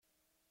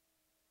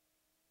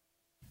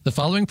The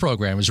following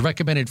program is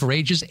recommended for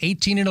ages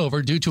 18 and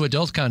over due to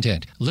adult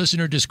content.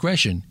 Listener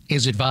discretion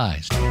is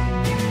advised.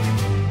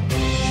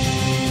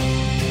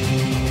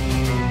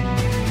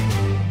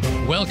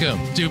 Welcome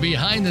to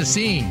Behind the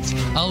Scenes,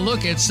 a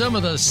look at some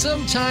of the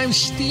sometimes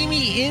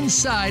steamy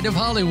inside of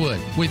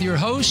Hollywood with your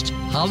host,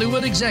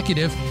 Hollywood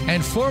executive,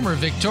 and former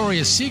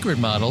Victoria's Secret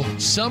model,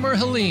 Summer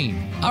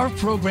Helene. Our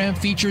program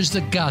features the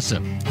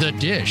gossip, the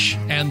dish,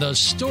 and the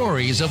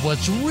stories of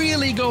what's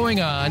really going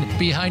on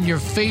behind your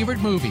favorite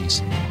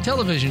movies,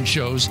 television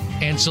shows,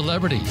 and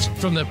celebrities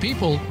from the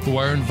people who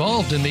are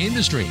involved in the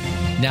industry.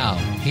 Now,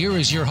 here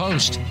is your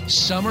host,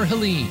 Summer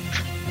Helene.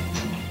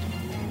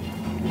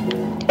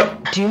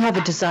 Do you have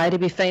a desire to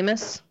be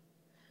famous?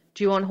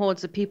 Do you want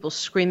hordes of people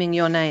screaming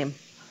your name?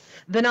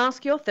 Then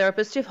ask your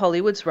therapist if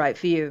Hollywood's right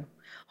for you.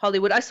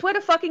 Hollywood, I swear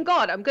to fucking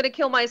God, I'm going to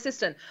kill my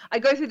assistant. I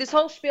go through this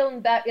whole spiel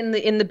in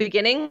the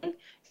beginning.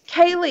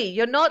 Kaylee,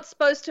 you're not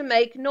supposed to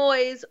make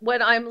noise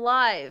when I'm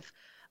live.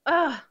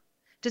 Ugh.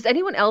 Does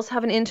anyone else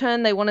have an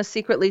intern they want to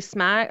secretly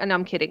smack? And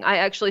I'm kidding.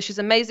 She's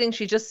amazing.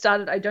 She just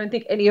started. I don't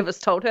think any of us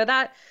told her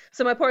that.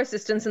 So my poor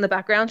assistant's in the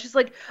background. She's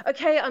like,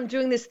 okay, I'm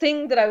doing this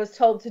thing that I was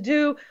told to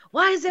do.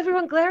 Why is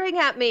everyone glaring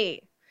at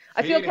me?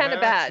 I feel kind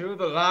of bad. To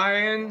the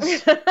lions.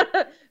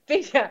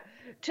 Yeah.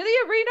 To the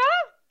arena.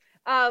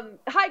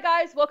 Hi,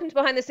 guys. Welcome to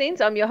Behind the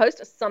Scenes. I'm your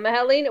host, Summer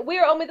Helene. We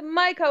are on with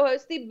my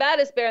co-host, the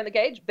baddest bear in the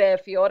cage, Bear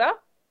Fiorda.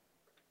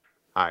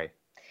 Hi.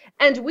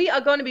 And we are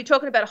going to be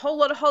talking about a whole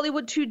lot of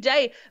Hollywood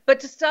today.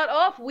 But to start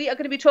off, we are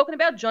going to be talking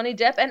about Johnny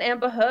Depp and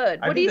Amber Heard.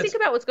 What do you think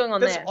about what's going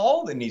on there? That's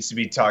all that needs to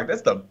be talked.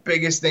 That's the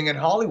biggest thing in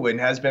Hollywood and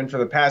has been for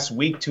the past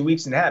week, 2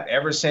 weeks and a half,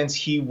 ever since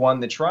he won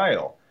the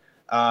trial.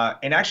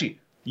 And actually,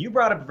 you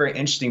brought up a very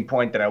interesting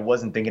point that I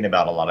wasn't thinking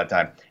about a lot of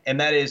time. And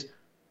that is,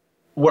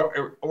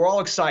 we're all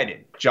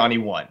excited Johnny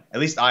won. At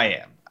least I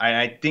am.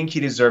 I think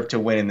he deserved to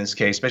win in this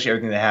case, especially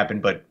everything that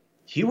happened. But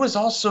he was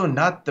also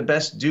not the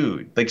best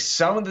dude. Like,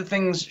 some of the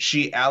things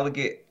she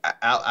alleged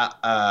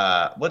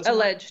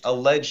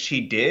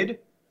he did,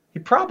 he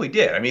probably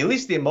did. I mean, at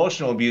least the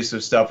emotional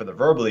abusive stuff or the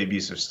verbally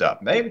abusive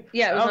stuff. Maybe.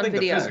 Yeah, it was I don't think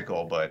video. The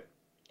physical, but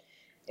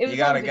it was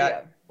on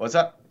video. What's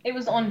up? It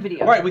was on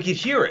video. Right, we could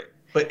hear it,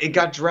 but it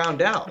got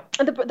drowned out.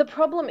 And the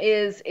problem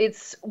is,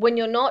 it's when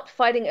you're not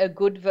fighting a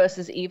good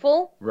versus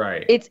evil.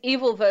 Right. It's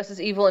evil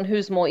versus evil, and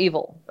who's more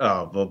evil?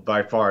 Oh, well,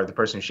 by far the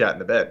person shot in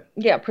the bed.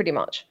 Yeah, pretty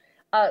much.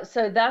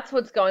 So that's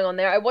what's going on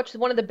there. I watched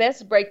one of the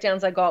best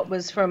breakdowns I got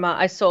was from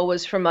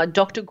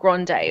Dr.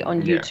 Grande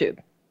on YouTube.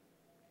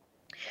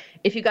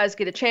 If you guys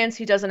get a chance,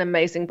 he does an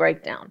amazing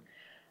breakdown.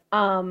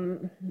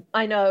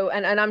 I know,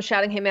 and I'm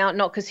shouting him out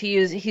not because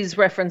he's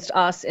referenced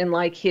us in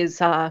like his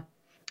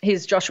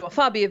Joshua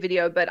Fabia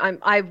video, but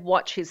I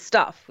watch his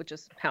stuff, which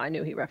is how I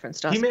knew he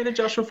referenced us. He made a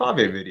Joshua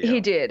Fabia video.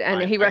 He did,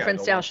 and he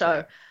referenced our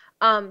show.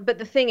 But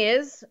the thing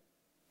is,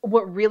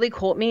 what really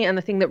caught me, and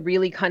the thing that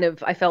really kind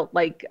of I felt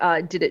like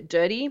did it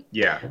dirty,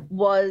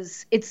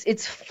 was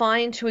it's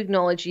fine to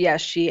acknowledge,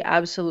 yes, she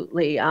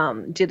absolutely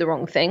did the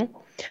wrong thing,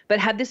 but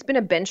had this been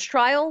a bench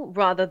trial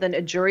rather than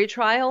a jury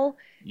trial,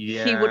 he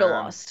would have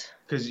lost.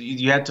 Because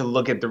you had to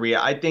look at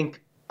I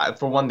think,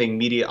 for one thing,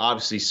 media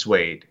obviously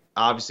swayed,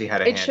 obviously had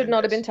a hand in this. It should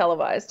not have been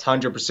televised.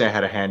 100%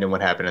 had a hand in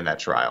what happened in that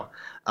trial.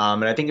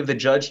 And I think if the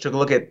judge took a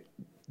look at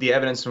the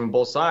evidence from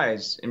both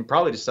sides and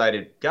probably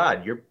decided,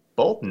 God, you're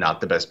both not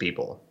the best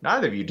people.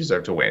 Neither of you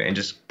deserve to win, and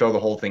just throw the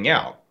whole thing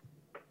out.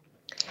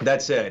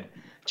 That said,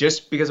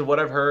 just because of what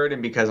I've heard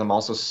and because I'm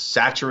also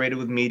saturated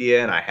with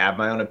media and I have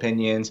my own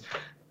opinions,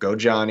 go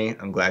Johnny.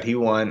 I'm glad he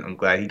won. I'm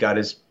glad he got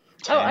his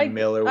 10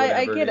 mil or whatever.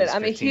 I get it.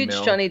 I'm a huge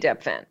Johnny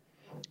Depp fan.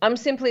 I'm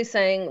simply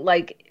saying,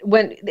 like,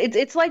 when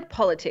it's like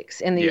politics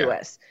in the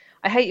US.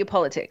 I hate your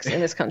politics in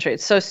this country.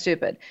 It's so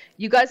stupid.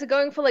 You guys are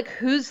going for, like,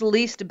 who's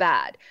least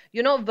bad.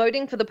 You're not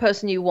voting for the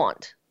person you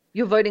want.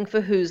 You're voting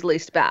for who's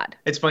least bad.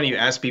 It's funny, you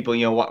ask people,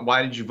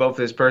 why did you vote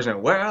for this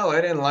person? Well, I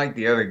didn't like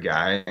the other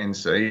guy. And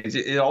so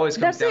it always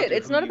comes down to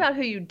It's not about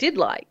who you did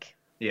like.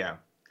 Yeah.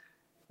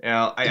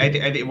 I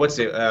think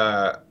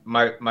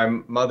my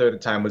mother at the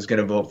time was going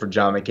to vote for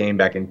John McCain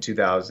back in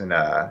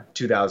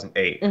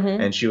 2008.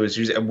 Mm-hmm. And she was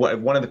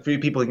one of the few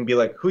people who can be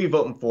like, who are you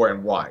voting for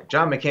and why?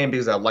 John McCain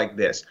because I like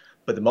this.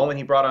 But the moment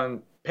he brought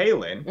on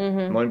Palin, the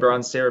moment he brought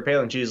on Sarah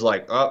Palin, she's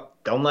like, oh,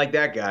 don't like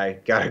that guy.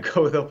 Got to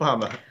go with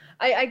Obama.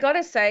 I got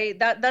to say,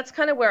 that's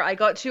kind of where I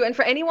got to. And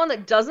for anyone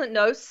that doesn't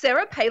know,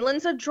 Sarah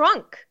Palin's a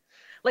drunk.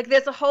 Like,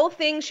 there's a whole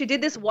thing. She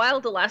did this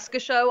Wild Alaska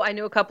show. I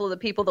knew a couple of the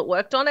people that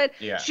worked on it.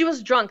 Yeah. She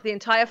was drunk the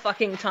entire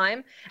fucking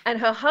time. And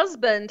her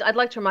husband, I'd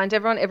like to remind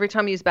everyone, every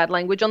time we use bad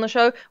language on the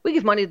show, we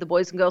give money to the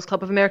Boys and Girls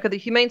Club of America, the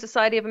Humane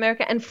Society of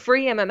America, and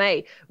Free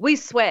MMA. We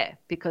swear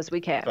because we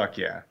care. Fuck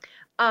yeah.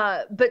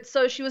 But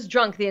so she was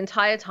drunk the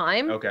entire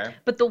time. Okay.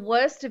 But the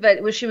worst of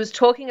it was she was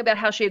talking about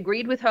how she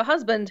agreed with her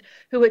husband,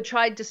 who had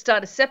tried to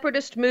start a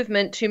separatist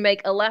movement to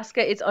make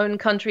Alaska its own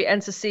country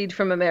and secede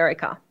from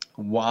America.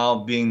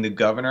 while being the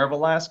governor of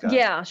Alaska?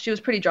 Yeah, she was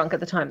pretty drunk at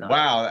the time, though.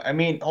 Wow. I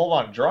mean, hold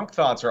on. Drunk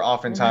thoughts are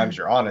oftentimes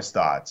your honest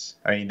thoughts.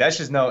 I mean, that's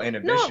just no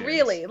inhibition. Not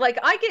really. Like,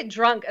 I get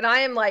drunk and I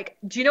am like,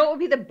 do you know what would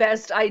be the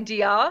best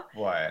idea?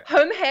 What?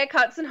 Home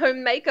haircuts and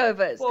home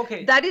makeovers. Well,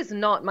 okay. That is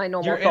not my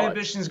normal Your thoughts.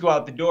 inhibitions go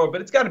out the door,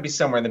 but it's got to be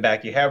somewhere in the back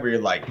of your head where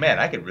you're like, man,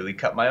 I could really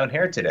cut my own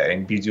hair today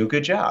and do a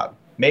good job.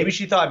 Maybe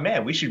she thought,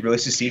 man, we should really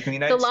secede from the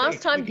United The States.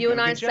 last time you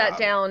and I sat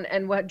down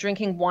and were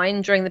drinking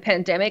wine during the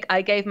pandemic,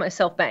 I gave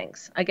myself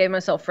bangs. I gave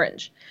myself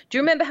fringe. Do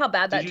you remember how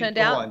bad that turned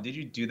out? Hold on. Did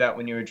you do that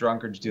when you were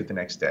drunk, or did you do it the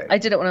next day? I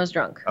did it when I was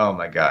drunk. Oh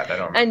my God, I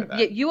don't remember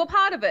that. And you were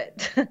part of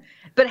it.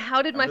 But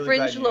how did my really fringe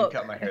glad you didn't look?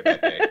 cut my hair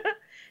that day.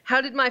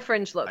 How did my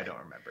fringe look? I don't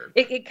remember.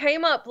 It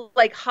came up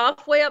like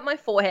halfway up my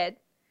forehead.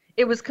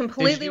 It was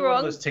completely did you do wrong.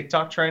 One of those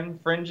TikTok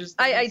trend fringes?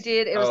 I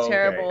did. It was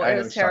terrible. I know It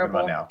what was you're talking terrible.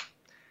 about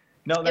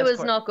now. No, It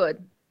was not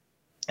good.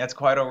 That's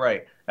quite all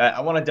right. I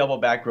want to double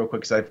back real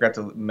quick because I forgot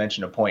to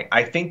mention a point.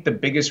 I think the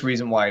biggest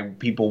reason why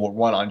people were,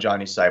 one, on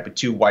Johnny's side, but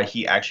two, why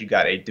he actually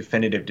got a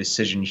definitive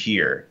decision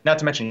here. Not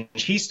to mention,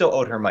 he still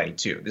owed her money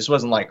too. This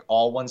wasn't like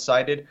all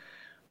one-sided,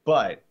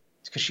 but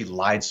it's because she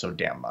lied so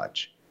damn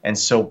much and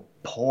so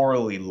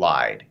poorly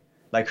lied.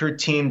 Like, her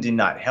team did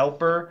not help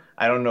her.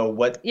 I don't know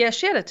what. Yeah,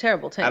 she had a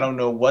terrible team. I don't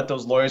know what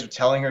those lawyers were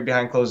telling her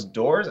behind closed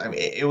doors. I mean,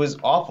 it was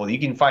awful. You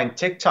can find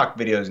TikTok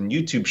videos and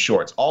YouTube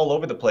shorts all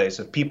over the place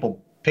of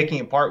people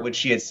picking apart what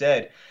she had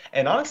said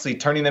and honestly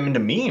turning them into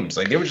memes.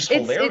 Like, they were just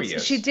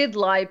hilarious. She did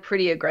lie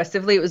pretty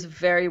aggressively. It was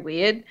very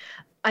weird.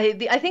 I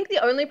think the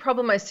only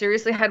problem I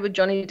seriously had with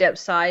Johnny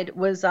Depp's side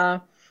was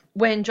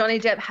when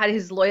Johnny Depp had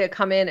his lawyer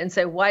come in and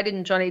say, why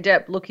didn't Johnny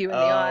Depp look you in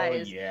the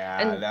eyes?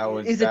 Yeah, and that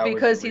was. Is it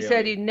because he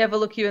said he'd never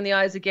look you in the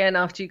eyes again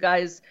after you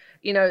guys,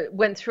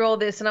 went through all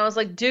this? And I was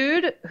like,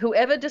 dude,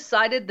 whoever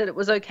decided that it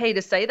was okay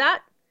to say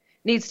that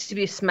needs to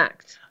be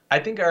smacked. I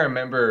think I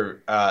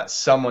remember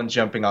someone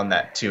jumping on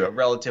that too. A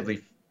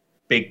relatively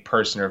big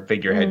person or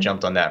figurehead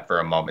jumped on that for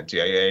a moment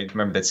too. I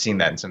remember seeing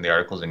that in some of the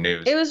articles and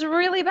news. It was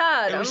really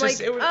bad. It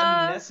was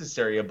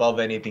unnecessary above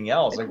anything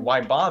else. Like,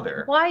 why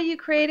bother? Why are you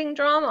creating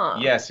drama?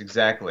 Yes,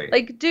 exactly.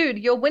 Like, dude,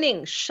 you're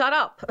winning. Shut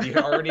up.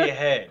 You're already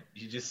ahead.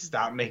 You just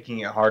stop making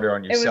it harder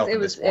on yourself at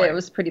this point. It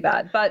was pretty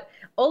bad. But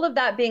all of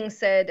that being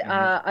said,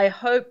 I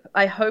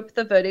hope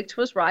the verdict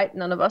was right.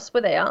 None of us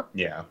were there.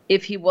 Yeah.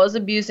 If he was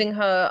abusing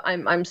her,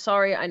 I'm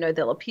sorry. I know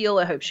they'll appeal.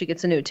 I hope she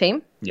gets a new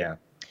team. Yeah.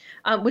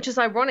 Which is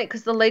ironic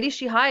because the lady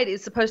she hired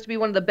is supposed to be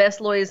one of the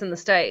best lawyers in the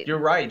state. You're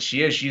right.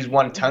 She is. She's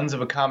won tons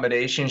of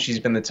accommodations. She's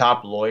been the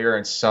top lawyer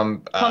in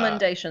some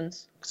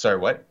commendations. Sorry,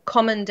 what?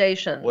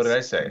 Commendations. What did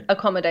I say?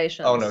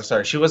 Accommodations. Oh no,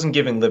 sorry. She wasn't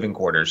given living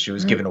quarters. She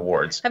was given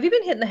awards. Have you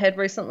been hit in the head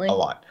recently? A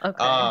lot.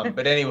 Okay.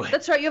 But anyway.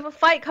 That's right. You have a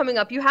fight coming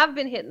up. You have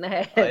been hit in the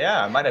head.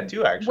 Yeah, I might have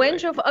two actually.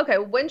 When's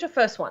your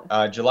first one?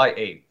 July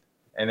 8th.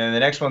 And then the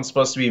next one's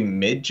supposed to be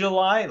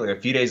mid-July, like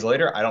a few days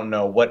later. I don't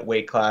know what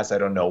weight class. I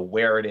don't know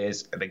where it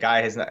is. The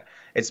guy has not.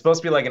 It's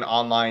supposed to be like an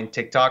online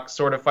TikTok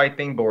sort of fight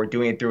thing, but we're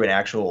doing it through an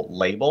actual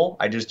label.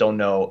 I just don't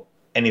know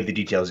any of the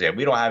details yet.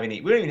 We don't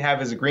even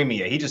have his agreement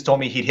yet. He just told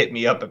me he'd hit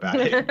me up about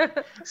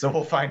it. So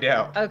we'll find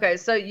out. Okay,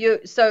 so you're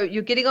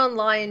getting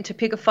online to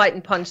pick a fight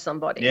and punch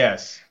somebody.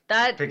 Yes.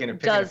 That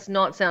does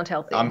not sound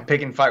healthy. I'm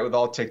picking fight with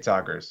all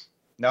TikTokers.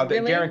 Now,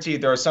 they guarantee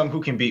there are some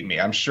who can beat me.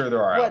 I'm sure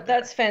there are. Well,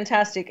 that's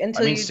fantastic.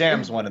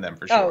 Sam's one of them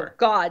for sure. Oh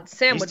God,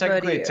 Sam would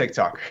murder you. He's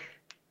technically a TikToker.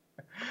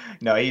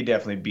 No, he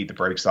definitely beat the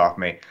brakes off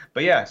me.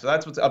 But yeah, so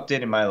that's what's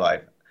updated in my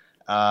life.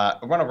 I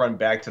want to run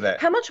back to that.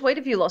 How much weight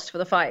have you lost for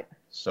the fight?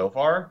 So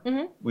far,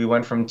 we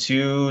went from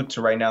 2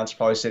 to right now it's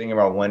probably sitting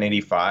about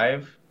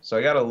 185. So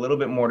I got a little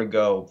bit more to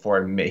go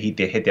before he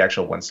hit the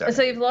actual 170.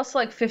 So you've lost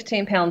like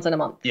 15 pounds in a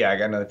month. Yeah, I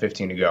got another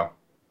 15 to go.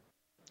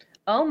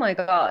 Oh my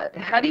God.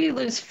 How do you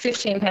lose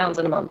 15 pounds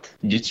in a month?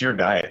 It's your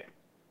diet.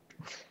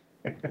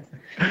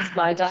 It's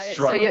my diet.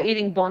 So you're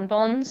eating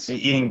bonbons?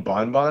 Eating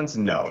bonbons?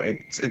 No,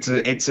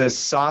 it's a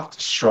soft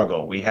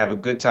struggle. We have a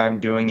good time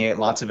doing it.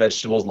 Lots of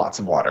vegetables, lots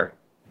of water.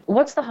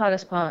 What's the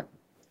hardest part?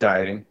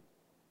 Dieting.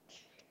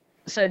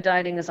 So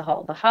dieting as a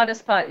whole. The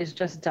hardest part is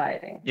just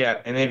dieting. Yeah,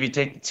 and if you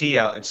take the tea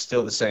out, it's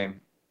still the same.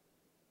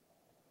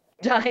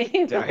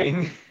 Dying.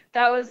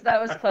 That was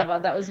clever.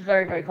 That was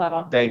very, very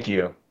clever. Thank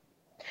you.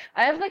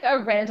 I have like a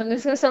random, this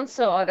is going to sound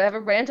so odd, I have a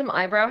random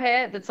eyebrow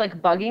hair that's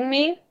like bugging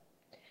me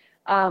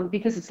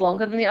because it's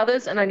longer than the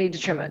others and I need to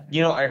trim it.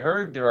 You know, I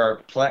heard there are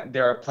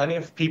plenty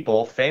of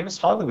people, famous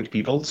Hollywood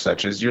people,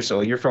 such as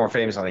you're more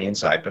famous on the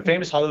inside, but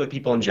famous Hollywood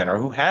people in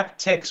general who have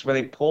tics where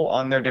they pull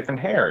on their different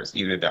hairs,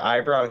 either their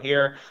eyebrow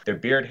hair, their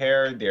beard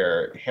hair,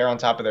 their hair on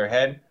top of their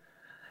head.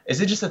 Is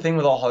it just a thing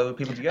with all Hollywood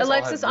people? Do you guys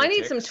Alexis, all have I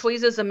need tics? some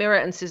tweezers, a mirror,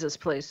 and scissors,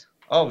 please.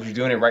 Oh, you're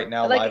doing it right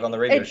now live on the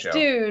radio show.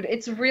 Dude,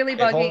 it's really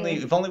bugging.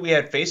 If only we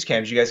had face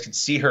cams, you guys could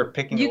see her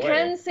picking away. You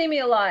can see me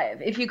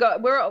alive. If you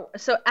go,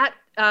 so at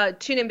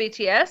TuneIn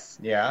BTS,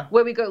 yeah,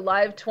 where we go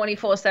live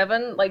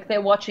 24/7, like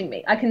they're watching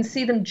me. I can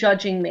see them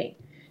judging me.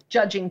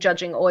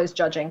 Judging, always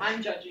judging.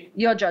 I'm judging.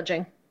 You're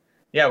judging.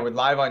 Yeah, we're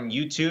live on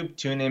YouTube,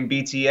 TuneIn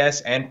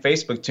BTS, and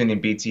Facebook, TuneIn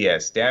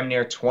BTS. Damn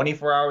near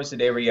 24 hours a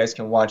day where you guys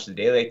can watch the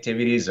daily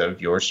activities of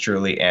yours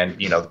truly and,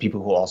 the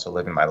people who also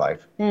live in my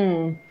life.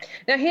 Now,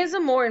 here's a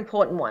more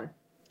important one.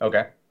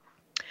 Okay.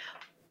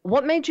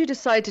 What made you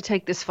decide to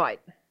take this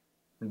fight?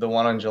 The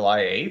one on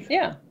July 8th?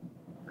 Yeah.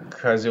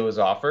 Because it was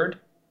offered.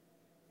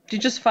 Did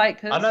you just fight?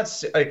 I'm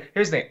not.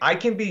 Here's the thing. I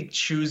can be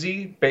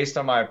choosy based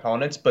on my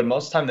opponents, but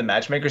most of the time the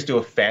matchmakers do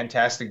a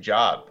fantastic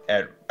job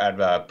at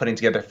putting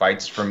together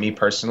fights for me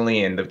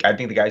personally, and I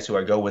think the guys who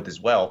I go with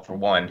as well, for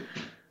one.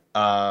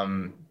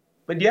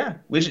 But yeah,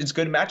 it's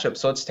good matchup,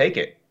 so let's take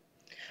it.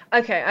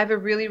 Okay, I have a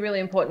really, really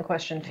important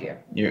question for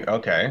you.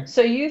 Okay?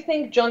 So you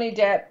think Johnny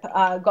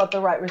Depp got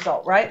the right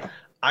result, right?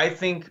 I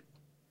think.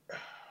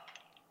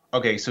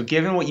 Okay, so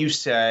given what you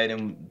said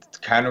and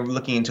kind of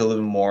looking into a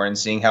little more and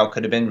seeing how it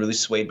could have been really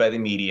swayed by the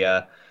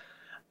media,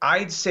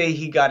 I'd say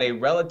he got a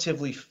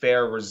relatively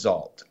fair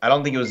result. I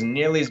don't think it was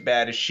nearly as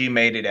bad as she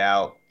made it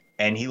out,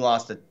 and he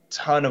lost a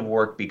ton of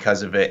work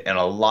because of it and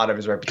a lot of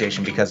his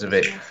reputation because of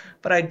it.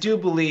 But I do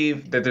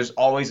believe that there's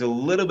always a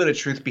little bit of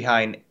truth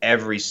behind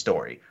every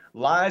story.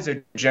 Lies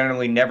are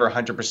generally never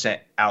 100%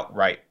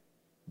 outright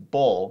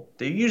bull.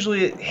 They're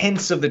usually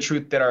hints of the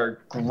truth that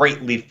are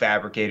greatly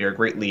fabricated or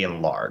greatly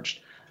enlarged.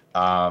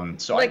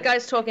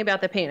 Guys talking about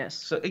their penis.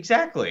 So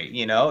exactly,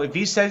 if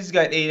he says he's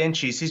got 8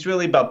 inches, he's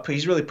really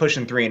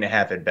pushing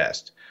 3.5 at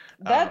best.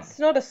 That's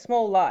not a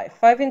small lie.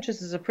 5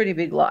 inches is a pretty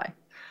big lie.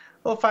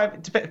 Well,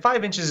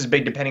 5 inches is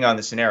big depending on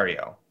the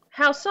scenario.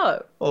 How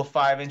so? Well,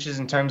 5 inches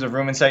in terms of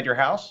room inside your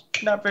house,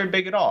 not very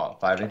big at all.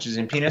 5 inches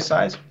in penis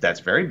size, that's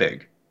very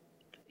big.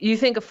 You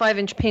think a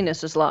 5-inch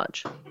penis is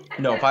large?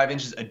 No, 5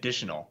 inches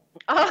additional.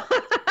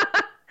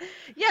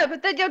 Yeah,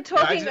 but then you're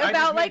talking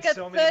about like a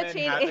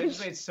 13-inch. I just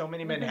made so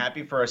many men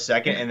happy for a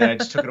second, and then I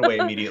just took it away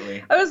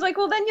immediately. I was like,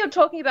 well, then you're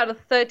talking about a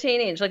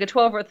 13-inch, like a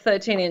 12 or a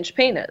 13-inch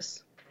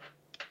penis.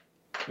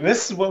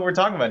 This is what we're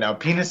talking about now,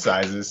 penis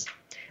sizes.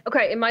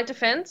 Okay, in my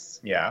defense.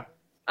 Yeah.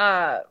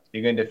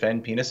 You're going to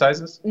defend penis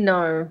sizes?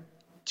 No.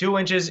 2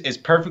 inches is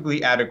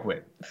perfectly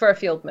adequate. For a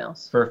field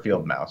mouse. For a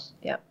field mouse.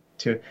 Yeah.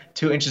 2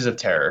 inches of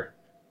terror.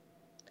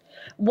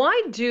 Why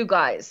do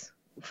guys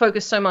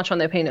focus so much on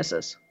their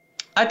penises?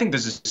 I think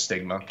there's a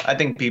stigma. I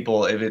think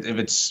people, if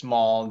it's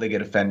small, they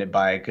get offended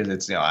by it because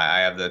it's, I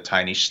have the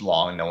tiny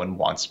schlong. No one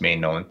wants me.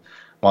 No one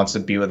wants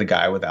to be with a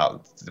guy with the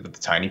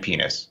tiny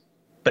penis.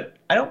 But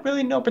I don't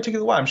really know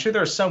particularly why. I'm sure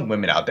there are some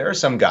women out there, or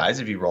some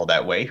guys, if you roll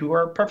that way, who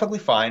are perfectly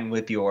fine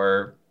with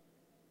your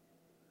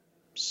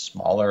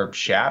smaller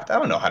shaft. I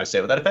don't know how to say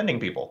it without offending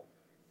people.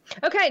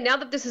 Okay, now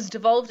that this has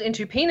devolved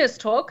into penis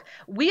talk,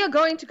 we are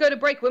going to go to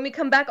break. When we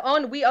come back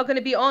on, we are going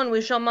to be on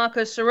with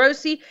Gianmarco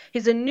Sorosi.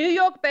 He's a New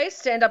York-based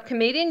stand-up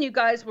comedian. You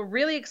guys were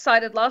really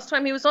excited last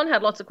time he was on,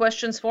 had lots of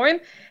questions for him,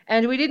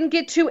 and we didn't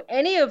get to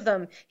any of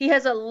them. He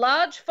has a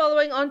large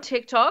following on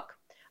TikTok.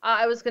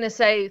 I was going to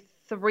say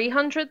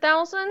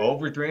 300,000?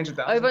 Over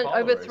 300,000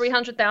 Over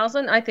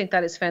 300,000. I think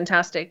that is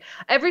fantastic.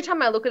 Every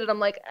time I look at it, I'm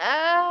like,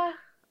 I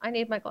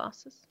need my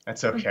glasses.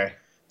 That's okay.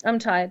 I'm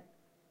tired.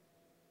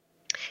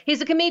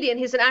 He's a comedian.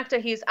 He's an actor.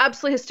 He's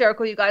absolutely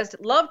hysterical. You guys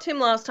loved him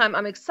last time.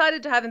 I'm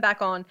excited to have him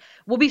back on.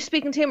 We'll be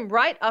speaking to him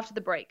right after the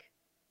break.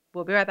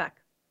 We'll be right back.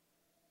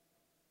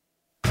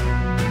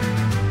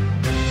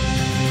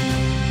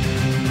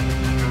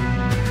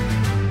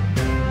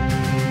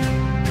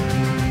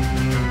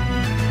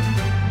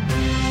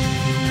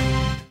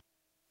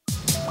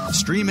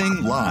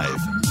 Streaming live,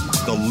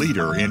 the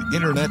leader in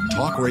Internet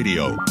talk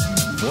radio,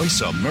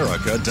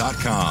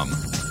 VoiceAmerica.com.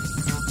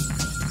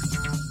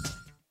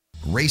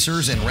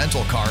 Racers and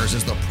Rental Cars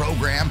is the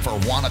program for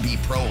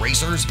wannabe pro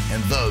racers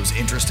and those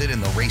interested in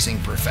the racing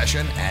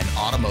profession and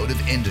automotive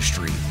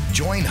industry.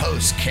 Join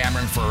hosts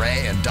Cameron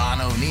Foray and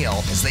Don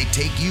O'Neill as they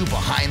take you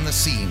behind the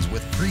scenes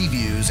with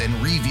previews and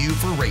review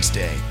for race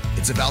day.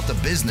 It's about the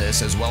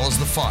business as well as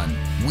the fun.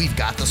 We've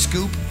got the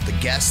scoop, the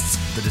guests,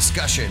 the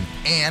discussion,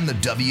 and the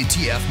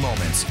WTF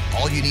moments.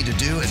 All you need to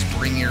do is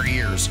bring your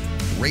ears.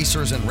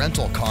 Racers and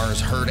Rental Cars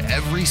heard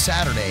every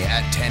Saturday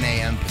at 10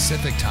 a.m.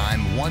 Pacific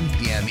Time, 1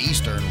 p.m.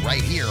 Eastern,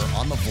 right here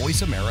on the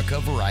Voice America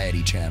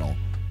Variety Channel.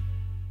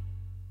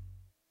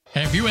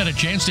 Have you had a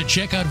chance to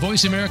check out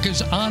Voice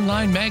America's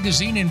online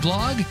magazine and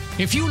blog?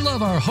 If you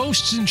love our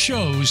hosts and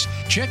shows,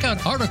 check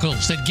out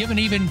articles that give an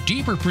even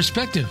deeper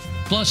perspective,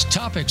 plus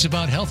topics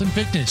about health and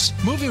fitness,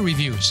 movie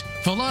reviews,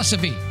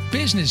 philosophy,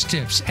 business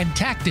tips and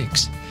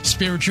tactics,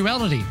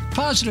 spirituality,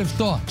 positive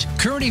thought,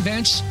 current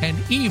events, and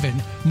even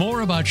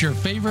more about your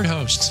favorite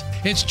hosts.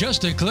 It's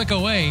just a click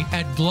away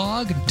at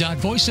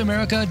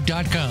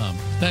blog.voiceamerica.com.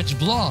 That's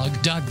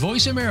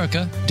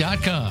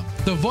blog.voiceamerica.com.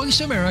 The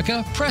Voice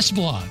America Press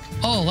Blog.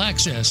 All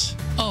access,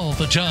 all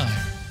the time.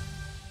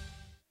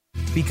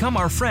 Become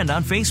our friend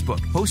on Facebook.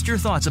 Post your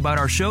thoughts about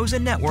our shows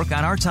and network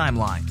on our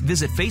timeline.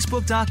 Visit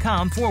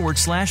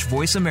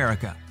facebook.com/Voice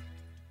America.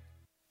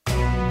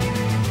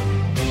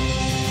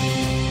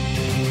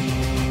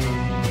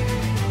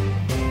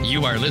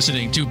 You are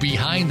listening to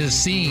Behind the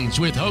Scenes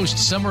with host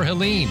Summer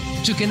Helene.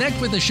 To connect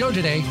with the show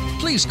today,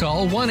 please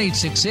call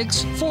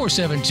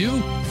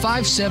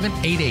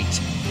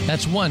 1-866-472-5788.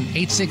 That's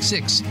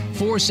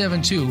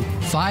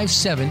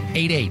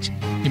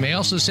 1-866-472-5788. You may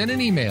also send an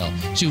email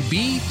to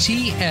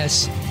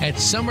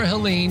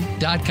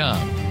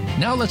bts@summerhelene.com.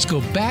 Now let's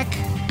go back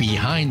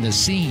behind the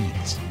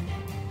scenes.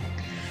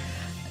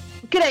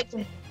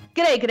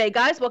 G'day,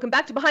 guys. Welcome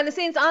back to Behind the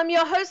Scenes. I'm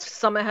your host,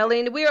 Summer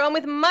Helene. We are on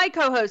with my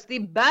co-host, the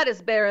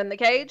baddest bear in the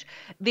cage.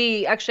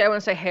 Actually, I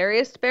want to say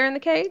hairiest bear in the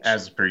cage.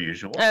 As per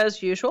usual.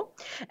 As usual.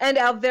 And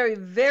our very,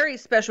 very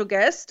special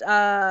guest,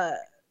 Gianmarco.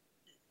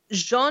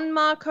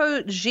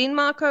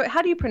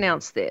 How do you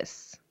pronounce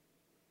this?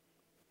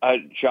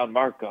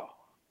 Gianmarco.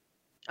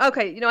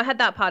 Okay, I had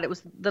that part. It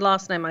was the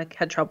last name I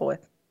had trouble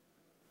with.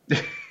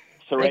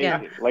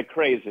 Crazy, like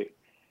crazy.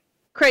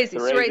 Crazy,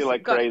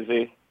 like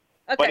crazy.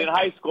 Okay. But in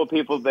high school,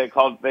 they would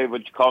call me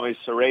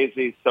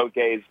Cerezi So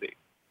Gazy.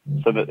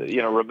 So that,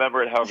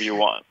 remember it however you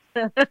want.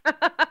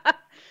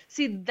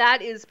 See,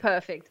 that is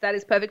perfect. That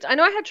is perfect. I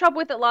know I had trouble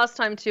with it last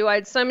time too. I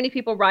had so many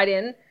people write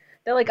in.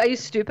 They're like, "Are you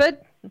stupid?"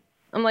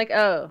 I'm like,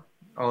 "Oh."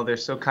 Oh, they're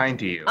so kind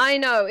to you. I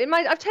know.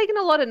 I've taken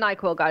a lot of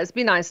NyQuil, guys.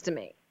 Be nice to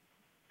me.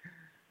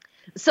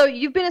 So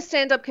you've been a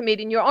stand-up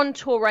comedian. You're on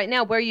tour right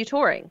now. Where are you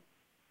touring?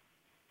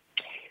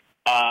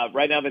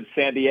 Right now I'm in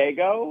San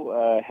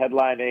Diego,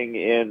 headlining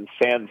in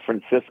San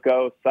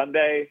Francisco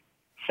Sunday,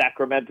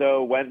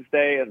 Sacramento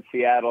Wednesday, and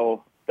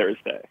Seattle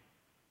Thursday.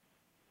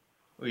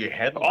 Well, you're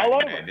headlining. All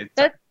over.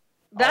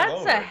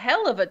 That's a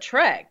hell of a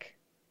trek.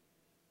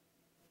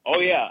 Oh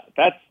yeah,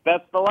 that's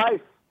the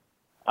life.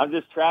 I'm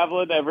just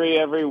traveling every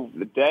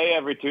day,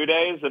 every 2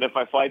 days, and if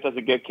my flight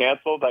doesn't get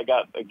canceled, I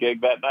got a gig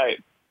that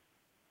night.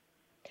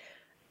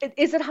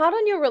 Is it hard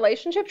on your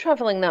relationship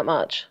traveling that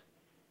much?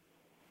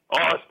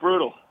 Oh, it's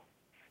brutal.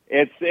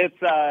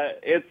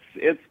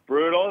 It's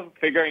brutal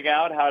figuring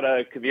out how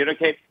to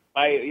communicate.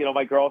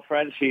 My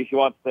girlfriend, she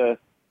wants to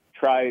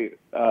try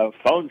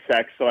phone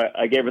sex, so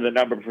I gave her the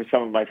number for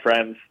some of my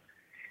friends.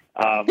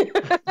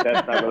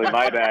 That's not really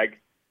my bag.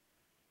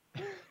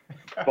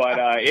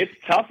 But it's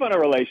tough on a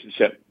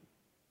relationship.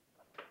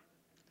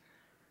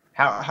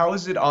 How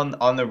is it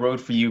on the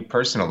road for you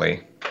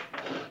personally?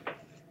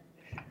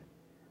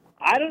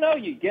 I don't know.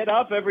 You get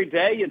up every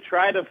day. You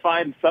try to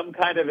find some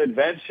kind of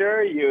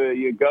adventure.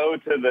 You go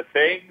to the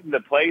thing. The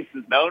place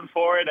is known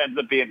for it. Ends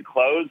up being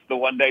closed the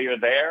one day you're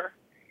there.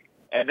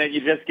 And then you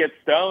just get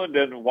stoned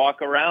and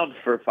walk around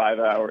for 5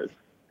 hours.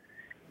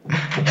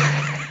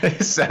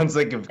 It sounds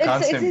like a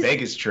constant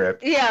Vegas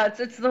trip. Yeah,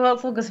 it's the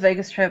Las Vegas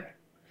Vegas trip.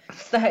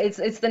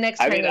 It's the next.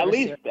 I mean, at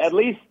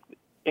least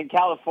in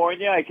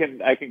California, I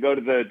can go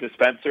to the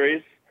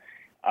dispensaries.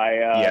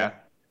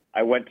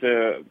 I went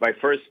to my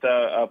first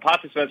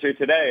pot dispensary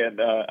today,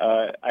 and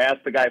I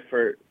asked the guy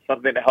for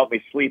something to help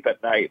me sleep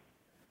at night,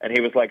 and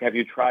he was like, "Have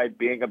you tried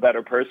being a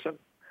better person?"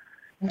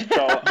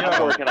 So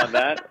I'm working on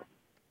that.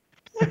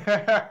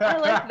 I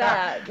like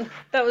that.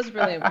 That was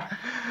brilliant.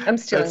 I'm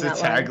stealing that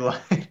one. That's a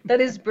tagline.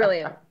 That is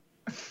brilliant.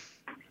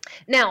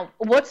 Now,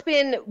 what's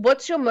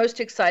your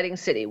most exciting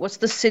city? What's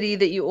the city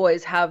that you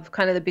always have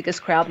kind of the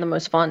biggest crowd and the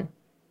most fun?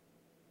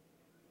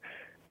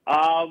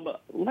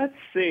 Let's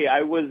see.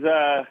 I was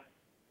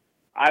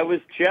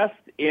just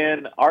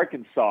in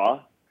Arkansas,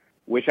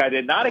 which I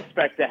did not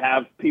expect to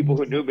have people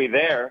who knew me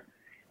there.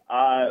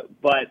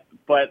 But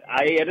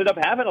I ended up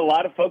having a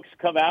lot of folks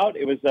come out.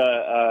 It was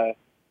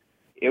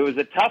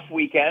a tough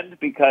weekend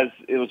because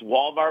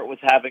Walmart was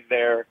having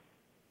their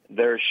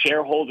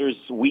shareholders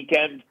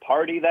weekend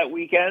party that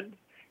weekend.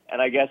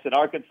 And I guess in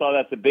Arkansas,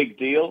 that's a big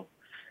deal.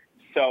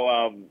 So,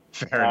 I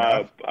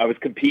was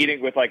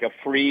competing with like a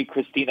free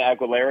Christina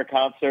Aguilera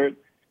concert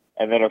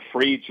and then a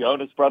free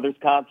Jonas Brothers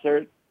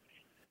concert.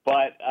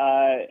 But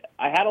I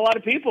had a lot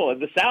of people in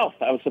the South.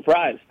 I was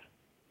surprised.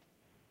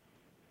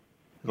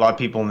 A lot of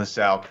people in the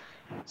South.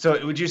 So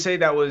would you say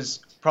that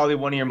was probably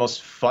one of your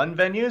most fun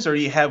venues, or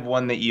do you have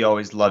one that you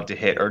always love to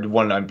hit, or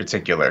one in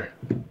particular?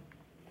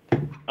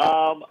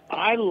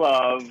 I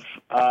love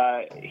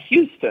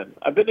Houston.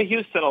 I've been to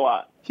Houston a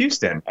lot.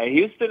 Houston? And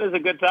Houston is a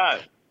good time.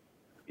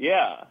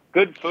 Yeah.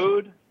 Good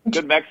food,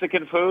 good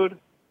Mexican food.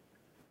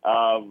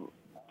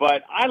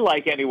 But I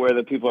like anywhere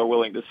that people are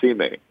willing to see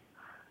me.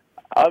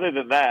 Other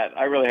than that,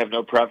 I really have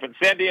no preference.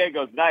 San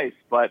Diego's nice,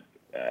 but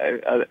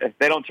if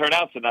they don't turn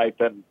out tonight,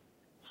 then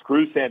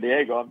screw San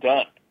Diego. I'm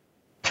done.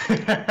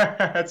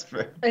 That's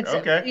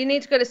okay. You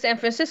need to go to San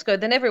Francisco,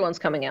 then everyone's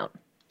coming out.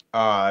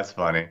 Oh, that's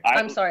funny.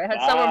 I'm sorry. I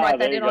had someone write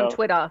that in on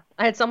Twitter.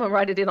 I had someone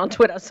write it in on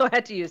Twitter, so I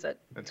had to use it.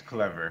 That's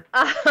clever.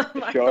 I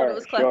thought it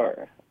was clever.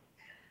 Sure.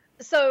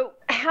 So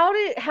how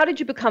did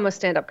you become a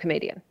stand-up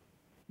comedian?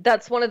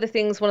 That's one of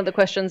the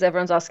questions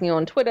everyone's asking you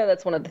on Twitter.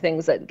 That's one of the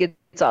things that gets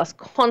asked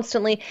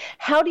constantly.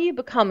 How do you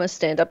become a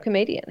stand-up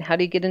comedian? How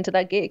do you get into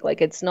that gig? Like,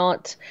 it's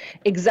not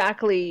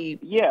exactly,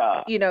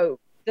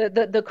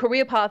 the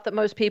career path that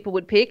most people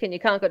would pick, and you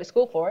can't go to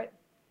school for it.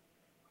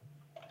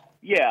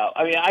 Yeah,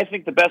 I mean, I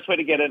think the best way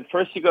to get in,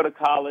 first you go to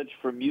college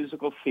for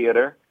musical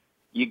theater.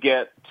 You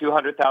get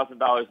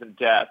 $200,000 in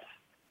debt,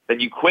 then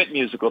you quit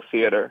musical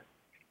theater,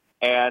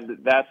 and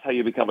that's how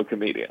you become a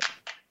comedian.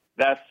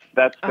 That's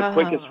the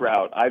quickest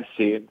route I've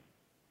seen,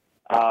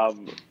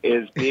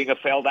 is being a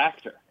failed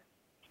actor.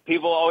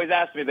 People always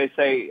ask me, they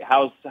say,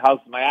 how's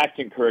my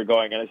acting career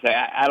going? And I say,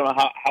 I don't know,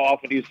 how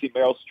often do you see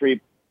Meryl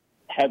Streep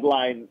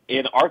headline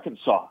in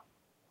Arkansas?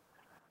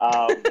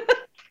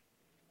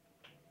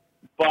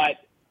 But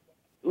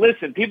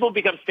listen, people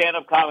become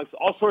stand-up comics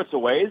all sorts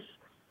of ways.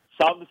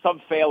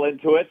 Some fail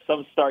into it,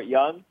 some start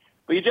young.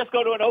 But you just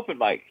go to an open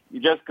mic.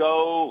 You just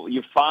go,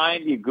 you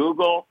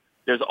Google.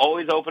 There's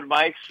always open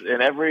mics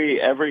in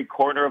every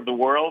corner of the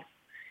world.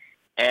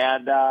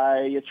 And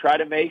you try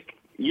to make,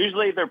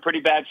 usually they're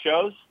pretty bad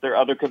shows. They're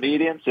other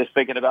comedians just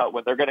thinking about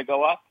when they're going to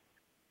go up.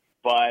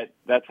 But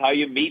that's how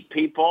you meet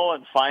people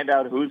and find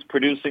out who's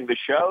producing the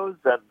shows.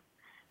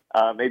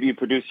 And maybe you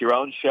produce your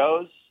own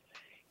shows.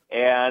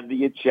 And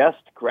you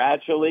just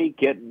gradually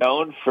get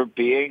known for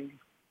being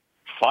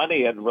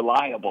funny and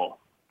reliable.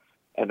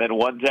 And then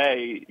one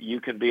day you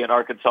can be in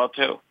Arkansas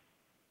too.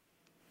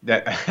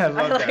 I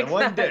love that.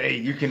 One day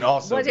you can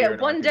also be in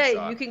Arkansas. One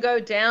day you can go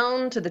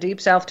down to the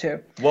Deep South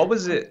too. What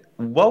was it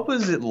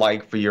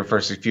like for your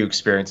first few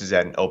experiences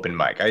at an open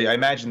mic? I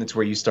imagine that's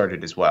where you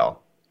started as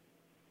well.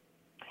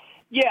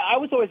 Yeah, I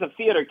was always a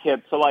theater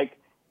kid, so I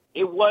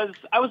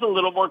was a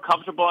little more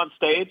comfortable on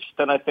stage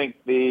than I think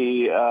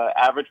the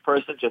average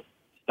person just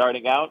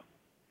starting out.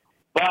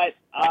 But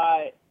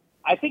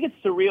I think it's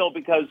surreal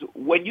because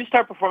when you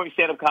start performing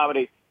stand-up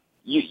comedy,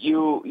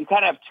 you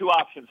kind of have two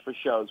options for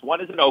shows.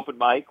 One is an open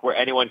mic where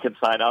anyone can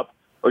sign up,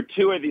 or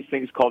two are these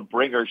things called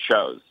bringer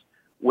shows,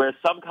 where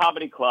some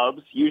comedy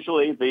clubs,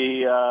 usually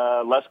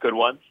the less good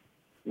ones,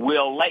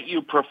 will let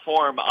you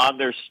perform on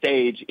their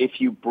stage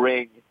if you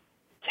bring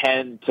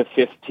 10 to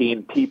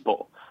 15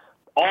 people,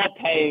 all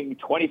paying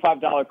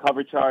 $25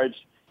 cover charge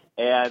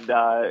and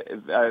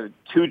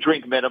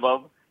 2-drink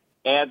minimum.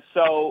 And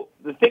so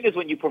the thing is,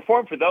 when you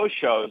perform for those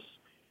shows,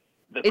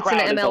 the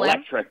crowd is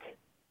electric.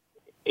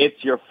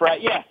 It's your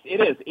friend. Yes, it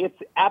is. It's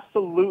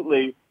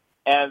absolutely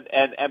an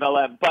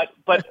MLM. But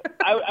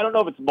I don't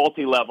know if it's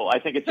multi-level. I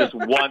think it's just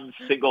one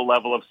single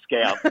level of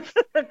scam.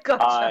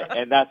 Gotcha.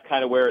 And that's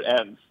kind of where it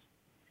ends.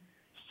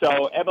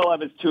 So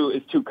MLM is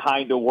too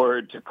kind a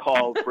word to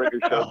call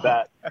bringer shows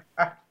that.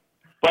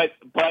 But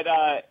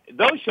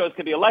those shows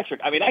can be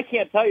electric. I mean, I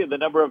can't tell you the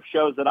number of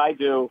shows that I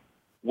do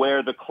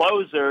where the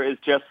closer is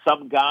just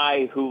some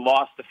guy who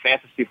lost a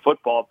fantasy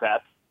football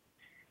bet,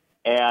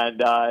 and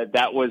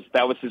that was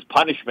his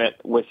punishment,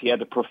 was he had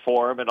to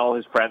perform and all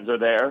his friends are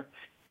there.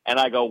 And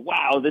I go,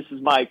 wow, this is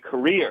my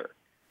career,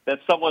 that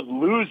someone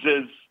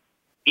loses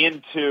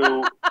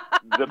into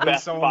the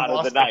best spot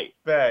of the night.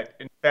 Bet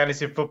in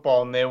fantasy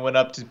football, and they went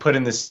up to put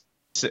in this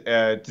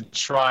to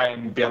try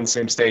and be on the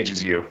same stage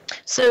as you.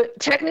 So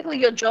technically,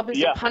 your job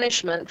is a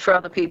punishment for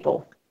other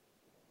people.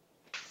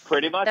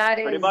 Pretty much.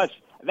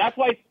 That's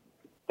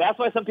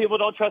why some people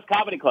don't trust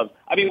comedy clubs.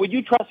 I mean, would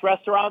you trust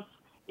restaurants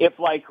if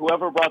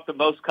whoever brought the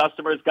most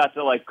customers got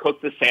to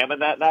cook the salmon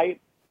that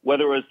night,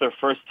 whether it was their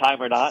first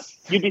time or not?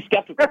 You'd be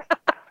skeptical.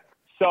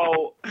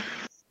 So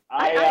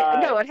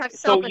I'd have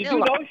so you do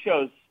those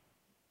shows.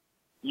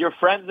 Your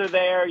friends are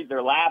there,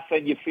 they're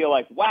laughing, you feel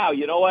like, wow,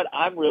 you know what,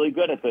 I'm really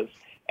good at this.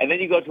 And then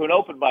you go to an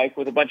open mic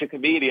with a bunch of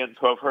comedians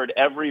who have heard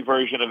every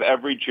version of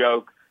every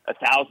joke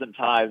 1,000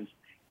 times,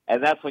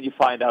 and that's when you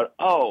find out,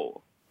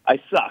 oh, I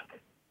suck.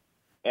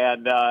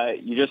 And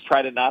you just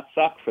try to not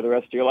suck for the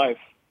rest of your life.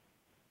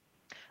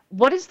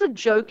 What is the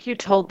joke you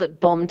told that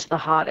bombed the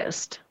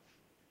hardest?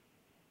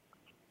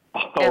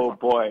 Oh,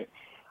 boy.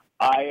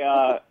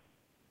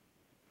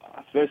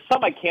 There's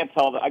some I can't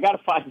tell. I got to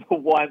find the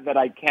one that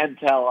I can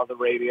tell on the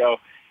radio.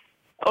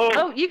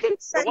 Oh, you can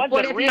say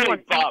whatever you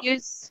want.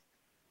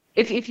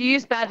 If you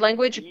use bad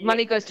language,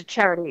 money goes to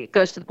charity. It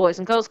goes to the Boys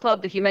and Girls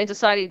Club, the Humane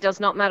Society. It does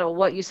not matter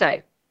what you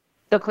say.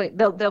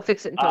 They'll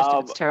fix it in post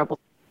if it's terrible.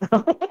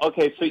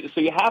 Okay,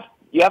 so you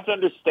have to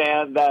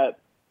understand that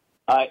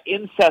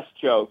incest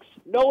jokes.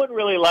 No one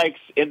really likes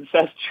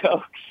incest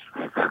jokes.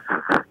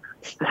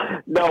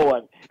 No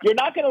one. You're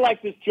not going to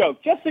like this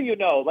joke, just so you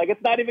know.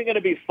 It's not even going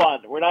to be fun.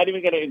 We're not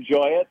even going to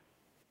enjoy it,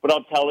 but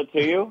I'll tell it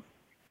to you,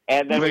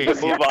 and then we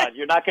can move on.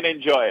 You're not going to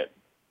enjoy it.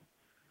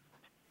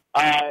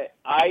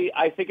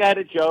 I think I had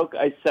a joke.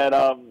 I said,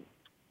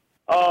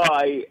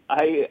 I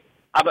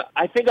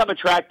think I'm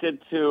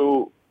attracted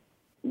to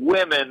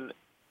women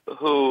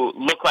who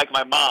look like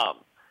my mom,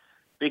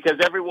 because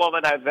every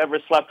woman I've ever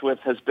slept with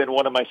has been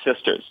one of my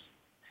sisters.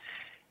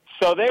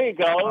 So there you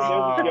go.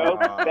 There's a joke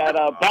that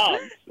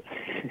bombs.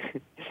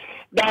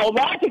 Now,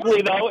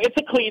 logically, though, it's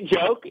a clean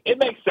joke. It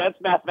makes sense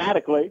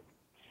mathematically.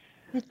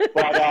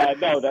 But,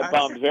 no, that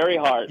bombed very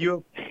hard.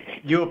 You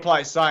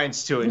apply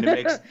science to it, and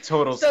it makes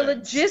total sense. So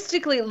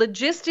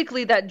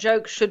logistically, that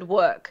joke should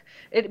work.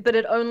 But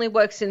it only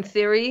works in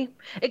theory.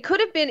 It could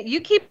have been,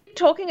 you keep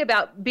talking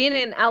about being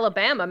in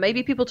Alabama.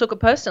 Maybe people took it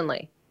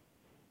personally.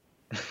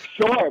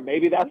 Sure,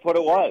 maybe that's what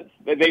it was.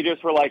 They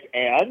just were like,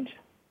 and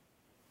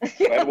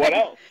what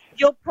else?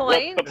 Your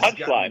point? What's the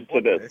punchline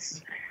to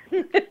this?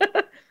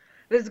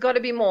 There's got to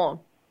be more.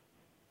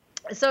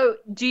 So,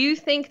 do you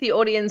think the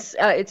audience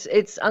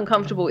it's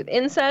uncomfortable with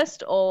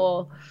incest,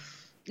 or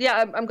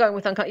I'm going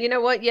with uncomfortable. You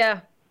know what?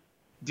 Yeah.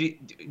 Do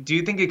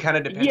you think it kind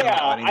of depends on the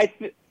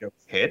audience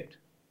jokes hit?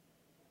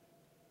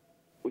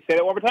 Say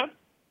that one more time.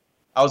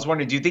 I was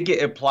wondering, do you think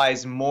it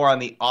applies more on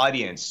the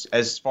audience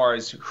as far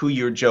as who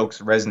your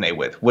jokes resonate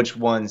with? Which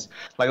ones,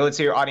 like let's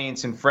say your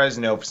audience in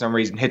Fresno for some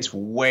reason hits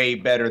way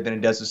better than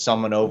it does with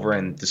someone over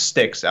in the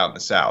sticks out in the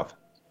South?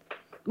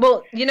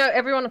 Well,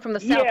 everyone from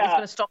the South is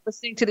going to stop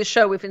listening to this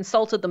show. We've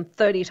insulted them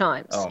 30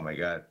 times. Oh, my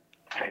God.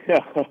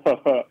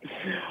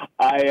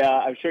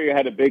 I'm sure you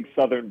had a big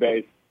Southern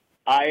base.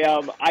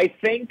 I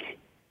think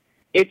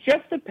it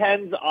just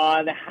depends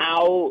on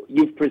how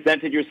you've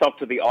presented yourself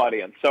to the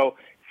audience. So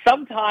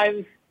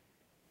sometimes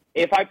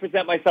if I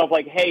present myself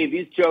like, hey,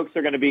 these jokes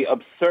are going to be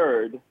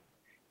absurd,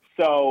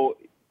 so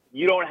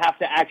you don't have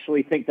to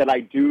actually think that I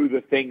do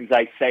the things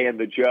I say in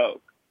the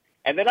joke.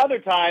 And then other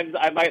times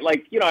I might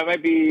I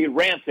might be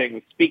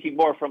ranting, speaking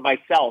more from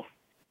myself,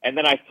 and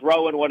then I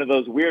throw in one of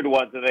those weird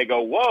ones and they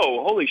go,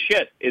 whoa, holy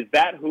shit, is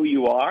that who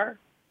you are?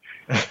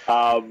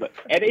 And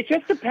it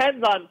just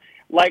depends on,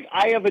 like,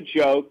 I have a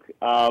joke.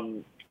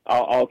 And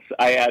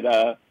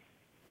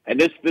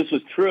this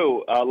was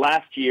true.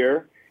 Last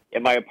year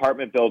in my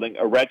apartment building,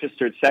 a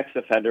registered sex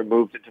offender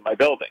moved into my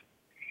building.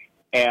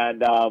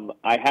 And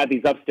I had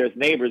these upstairs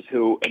neighbors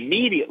who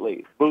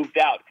immediately moved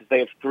out because they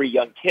have 3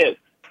 young kids.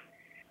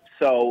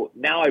 So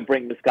now I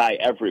bring this guy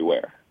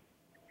everywhere.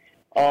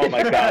 Oh,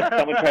 my God.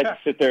 Someone tries to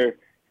sit their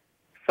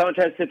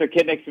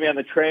kid next to me on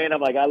the train.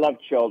 I'm like, I love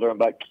children,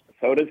 but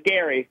so does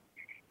Gary.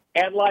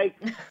 And, like,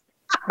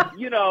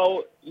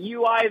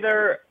 you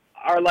either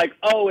are like,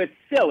 oh, it's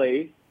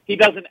silly. He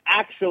doesn't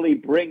actually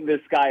bring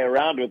this guy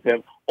around with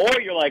him. Or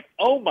you're like,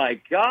 oh,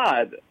 my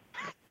God,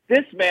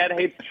 this man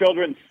hates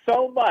children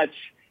so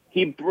much,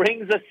 he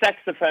brings a sex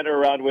offender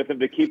around with him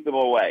to keep them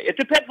away. It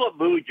depends what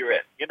mood you're in,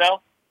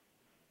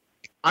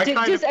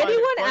 Does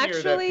anyone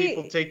actually?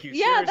 People take you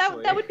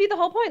seriously. That would be the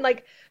whole point.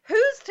 Like,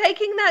 who's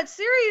taking that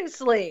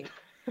seriously?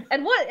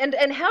 And what?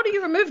 And how do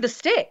you remove the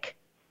stick?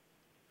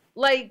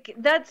 Like,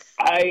 that's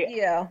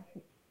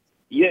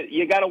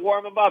You got to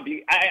warm them up.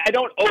 I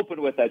don't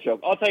open with that joke.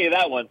 I'll tell you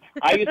that one.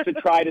 I used to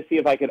try to see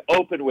if I could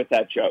open with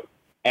that joke,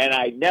 and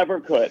I never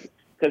could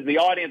because the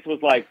audience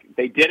was like,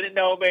 they didn't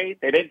know me,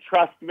 they didn't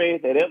trust me,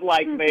 they didn't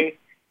like me,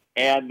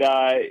 and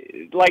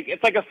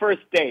it's like a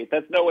first date.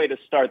 That's no way to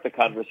start the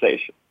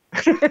conversation.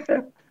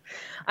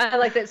 I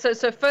like that.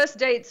 So first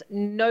dates,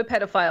 no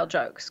pedophile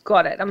jokes.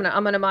 Got it. I'm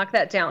gonna mark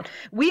that down.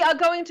 We are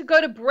going to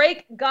go to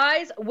break,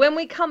 guys. When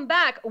we come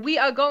back, we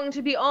are going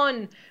to be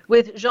on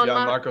with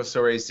Gianmarco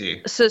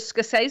Soresi.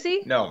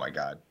 Scorsese? No, my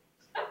God.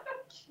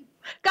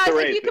 Guys,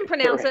 if you can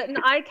pronounce it and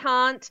I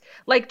can't,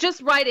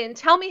 just write in.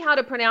 Tell me how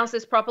to pronounce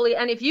this properly.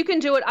 And if you can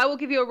do it, I will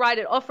give you a ride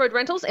at Off-Road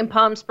Rentals in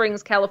Palm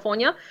Springs,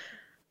 California.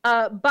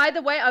 By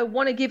the way, I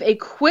want to give a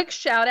quick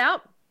shout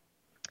out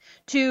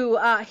to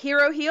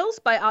Hero Heels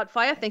by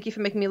Artfire. Thank you for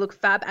making me look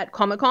fab at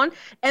Comic-Con.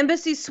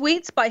 Embassy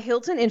Suites by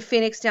Hilton in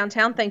Phoenix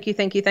downtown. Thank you,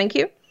 thank you, thank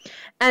you.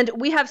 And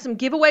we have some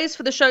giveaways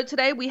for the show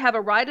today. We have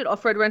a ride at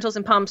Off-Road Rentals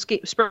in Palm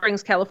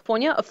Springs,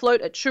 California, a float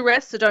at True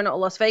Rest, Sedona, or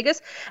Las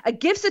Vegas, a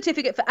gift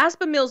certificate for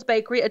Aspen Mills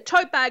Bakery, a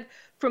tote bag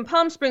from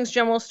Palm Springs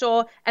General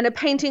Store, and a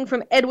painting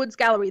from Edwards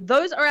Gallery.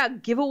 Those are our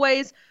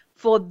giveaways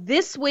for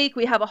this week.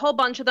 We have a whole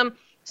bunch of them.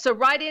 So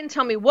write in,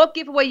 tell me what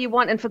giveaway you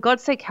want, and for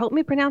God's sake, help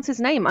me pronounce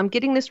his name. I'm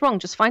getting this wrong.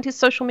 Just find his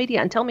social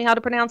media and tell me how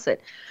to pronounce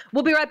it.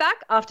 We'll be right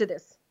back after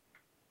this.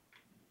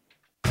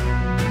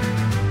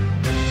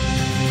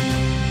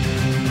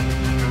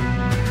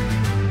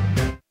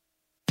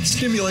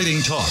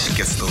 Stimulating talk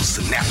gets those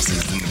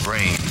synapses in the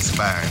brain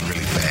firing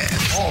really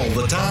fast. All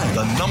the time.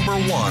 The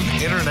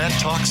 #1 internet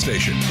talk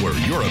station where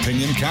your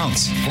opinion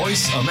counts.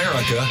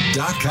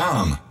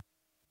 VoiceAmerica.com.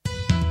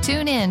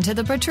 Tune in to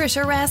The Patricia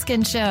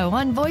Raskin Show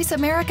on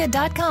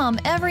VoiceAmerica.com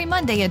every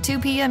Monday at 2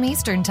 p.m.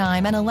 Eastern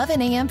Time and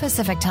 11 a.m.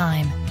 Pacific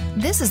Time.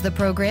 This is the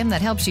program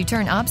that helps you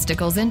turn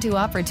obstacles into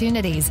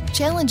opportunities,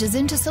 challenges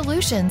into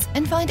solutions,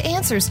 and find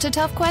answers to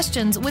tough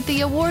questions with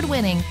the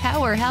award-winning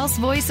powerhouse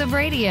voice of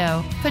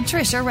radio,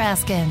 Patricia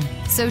Raskin.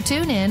 So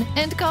tune in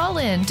and call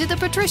in to The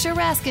Patricia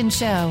Raskin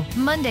Show,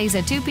 Mondays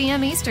at 2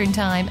 p.m. Eastern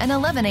Time and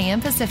 11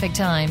 a.m. Pacific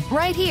Time,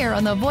 right here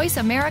on the Voice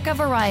America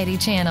Variety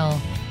Channel.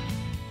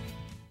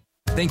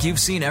 Think you've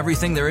seen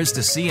everything there is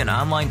to see in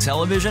online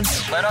television?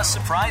 Let us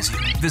surprise you.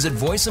 Visit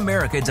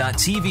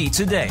VoiceAmerica.tv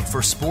today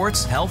for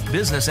sports, health,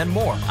 business, and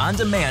more on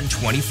demand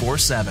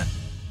 24/7.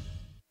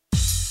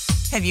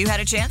 Have you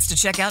had a chance to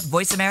check out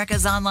Voice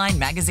America's online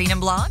magazine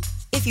and blog?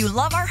 If you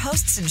love our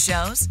hosts and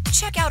shows,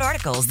 check out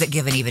articles that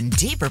give an even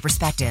deeper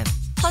perspective.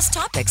 Plus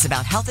topics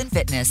about health and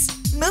fitness,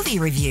 movie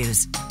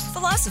reviews,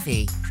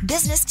 philosophy,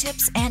 business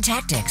tips and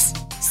tactics,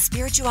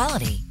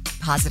 spirituality,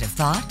 positive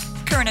thought,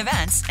 current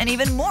events, and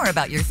even more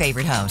about your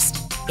favorite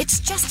host. It's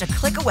just a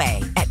click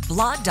away at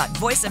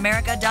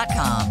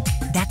blog.voiceamerica.com.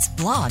 That's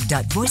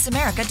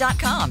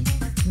blog.voiceamerica.com.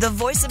 The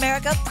Voice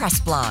America Press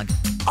Blog.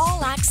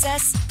 All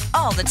access,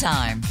 all the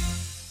time.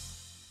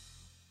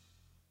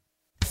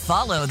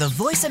 Follow the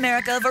Voice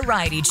America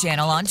Variety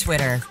channel on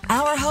Twitter.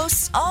 Our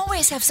hosts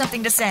always have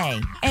something to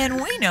say,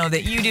 and we know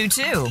that you do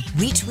too.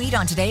 We tweet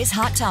on today's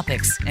hot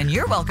topics, and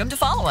you're welcome to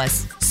follow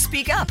us.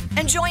 Speak up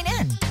and join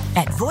in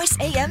at Voice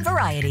AM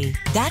Variety.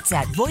 That's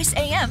at Voice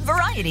AM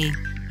Variety.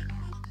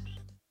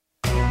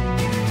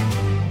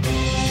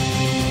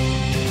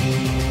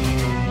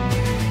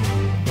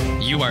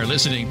 You are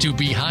listening to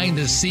Behind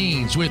the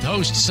Scenes with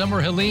host Summer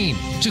Helene.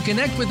 To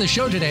connect with the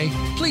show today,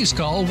 please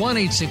call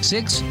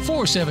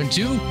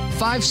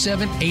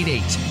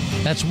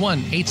 1-866-472-5788. That's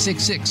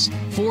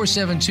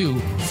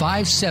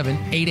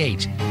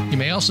 1-866-472-5788. You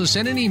may also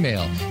send an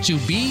email to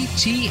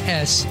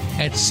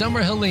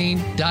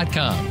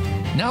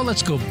bts@summerhelene.com. Now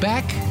let's go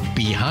back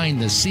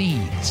behind the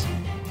scenes.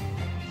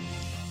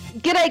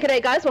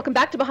 G'day, guys. Welcome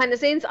back to Behind the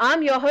Scenes.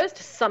 I'm your host,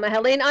 Summer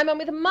Helene. I'm on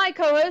with my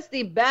co-host,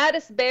 the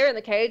baddest bear in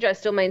the cage. I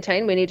still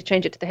maintain we need to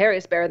change it to the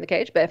hairiest bear in the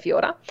cage, Bear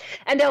Fiorda.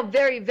 And our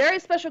very, very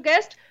special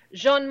guest,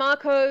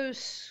 Gianmarco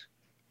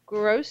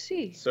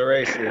Grossi.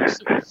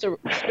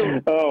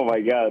 Ceresi. Oh,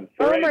 my God.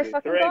 Oh, my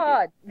fucking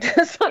God.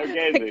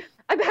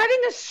 I'm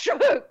having a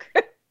stroke.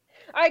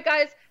 All right,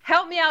 guys,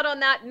 help me out on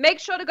that. Make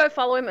sure to go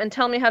follow him and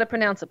tell me how to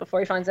pronounce it before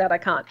he finds out I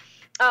can't.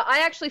 I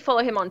actually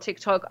follow him on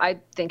TikTok. I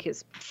think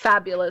he's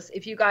fabulous.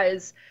 If you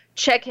guys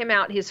check him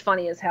out, he's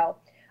funny as hell.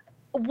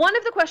 One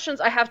of the questions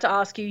I have to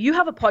ask you, you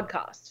have a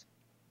podcast.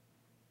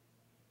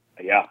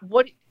 Yeah.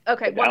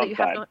 Okay, one that you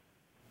have not.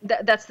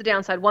 That's the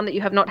downside. One that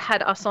you have not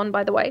had us on,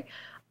 by the way.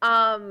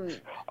 So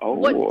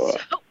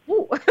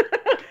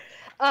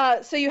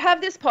you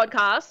have this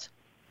podcast.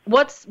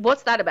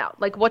 What's that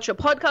about? Like, what's your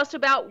podcast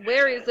about?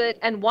 Where is it?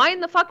 And why in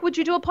the fuck would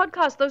you do a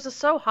podcast? Those are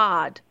so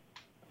hard.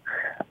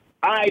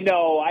 I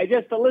know.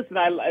 Listen,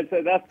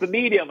 that's the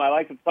medium. I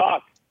like to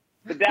talk.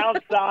 The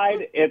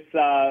downside, it's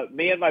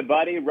me and my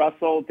buddy,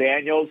 Russell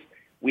Daniels.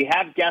 We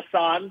have guests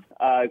on,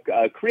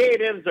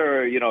 creatives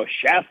or,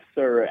 chefs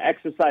or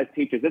exercise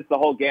teachers. It's the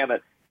whole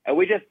gamut. And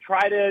we just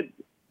try to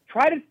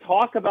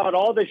talk about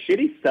all the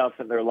shitty stuff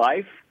in their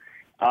life.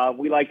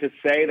 We like to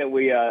say that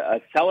we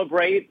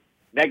celebrate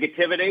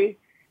negativity.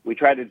 We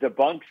try to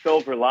debunk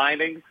silver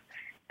linings.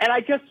 And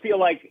I just feel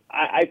like,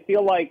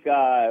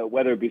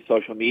 whether it be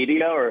social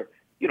media or,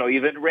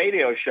 even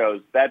radio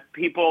shows, that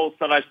people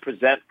sometimes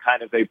present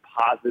kind of a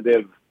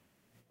positive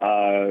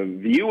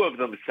view of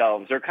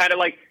themselves. Or kind of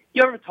like,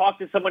 you ever talk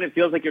to someone and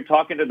feels like you're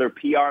talking to their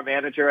PR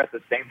manager at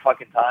the same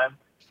fucking time?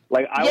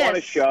 Like, I want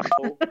a show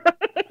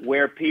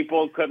where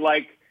people could,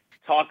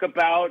 talk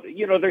about,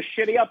 their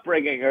shitty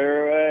upbringing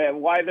or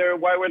why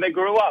they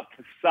grew up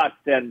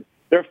sucked and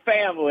their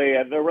family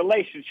and their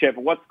relationship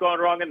and what's going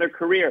wrong in their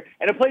career,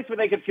 and a place where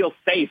they can feel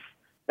safe.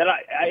 That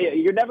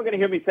you're never going to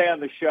hear me say on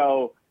the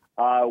show,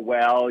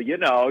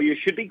 you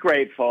should be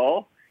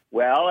grateful.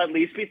 Well, at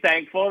least be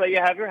thankful that you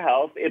have your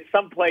health. It's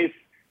some place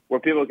where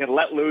people can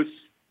let loose,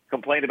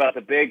 complain about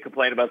the big,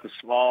 complain about the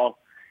small,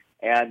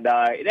 and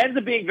it ends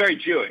up being very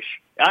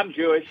Jewish. I'm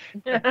Jewish.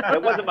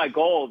 It wasn't my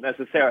goal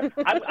necessarily.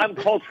 I'm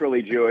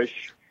culturally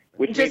Jewish,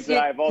 which means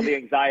that I have all the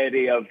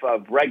anxiety of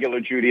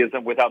regular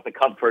Judaism without the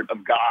comfort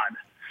of God.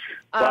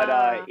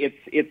 But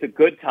it's a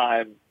good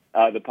time,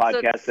 the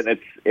podcast, and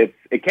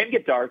it can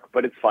get dark,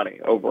 but it's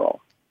funny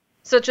overall.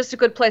 So it's just a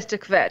good place to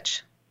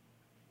kvetch.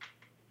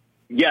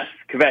 Yes,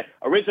 kvetch.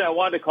 Originally, I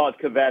wanted to call it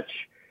kvetch,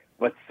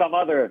 but some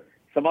other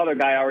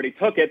guy already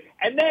took it,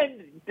 and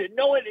then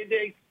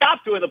they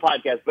stopped doing the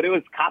podcast. But it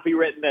was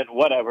copywritten and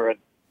whatever. And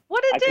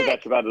what a dick! I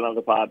kvetch about it on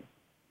the pod.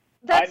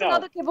 That's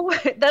another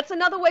giveaway. That's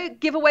another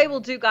giveaway we'll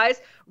do, guys.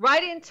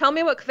 Write in, tell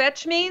me what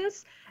kvetch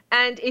means,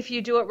 and if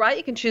you do it right,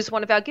 you can choose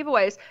one of our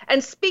giveaways.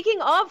 And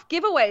speaking of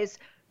giveaways,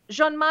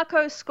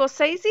 Gianmarco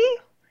Scorsese.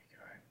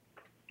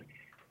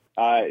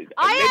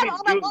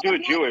 Maybe do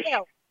it Jewish.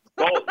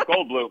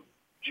 Goldblum.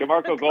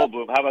 Gianmarco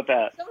Goldblum. How about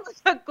that?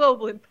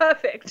 Goldblum.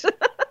 Perfect.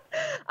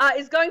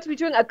 Is going to be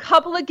doing a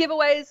couple of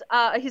giveaways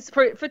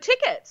for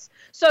tickets.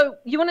 So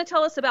you want to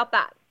tell us about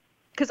that?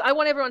 Because I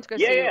want everyone to go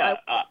see it. Yeah.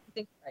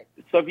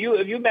 So if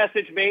you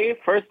message me,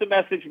 first to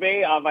message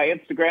me on my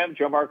Instagram,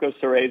 Gianmarco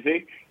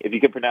Ceresi, if you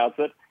can pronounce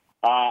it.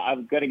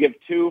 I'm going to give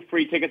 2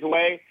 free tickets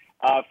away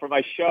for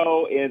my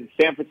show in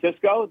San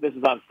Francisco. This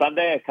is on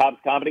Sunday at Cobb's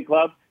Comedy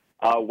Club.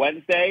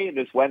 Wednesday,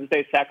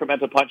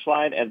 Sacramento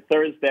Punchline, and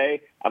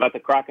Thursday, I'm at the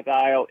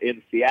Crocodile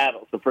in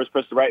Seattle. So first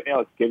person to write me,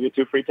 I'll give you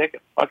 2 free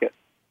tickets. Fuck it.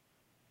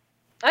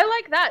 I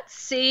like that.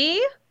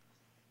 See?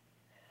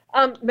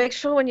 Make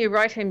sure when you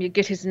write him, you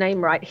get his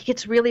name right. He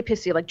gets really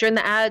pissy. Like during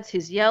the ads,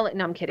 he's yelling.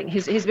 No, I'm kidding.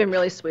 He's been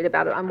really sweet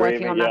about it. I'm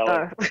working on that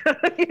though.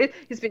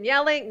 He's been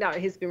yelling. No,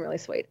 he's been really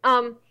sweet.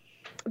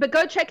 But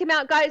go check him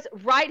out, guys.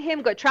 Write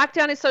him. Go track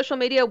down his social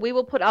media. We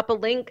will put up a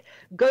link.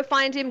 Go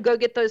find him. Go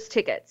get those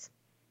tickets.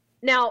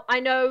 Now, I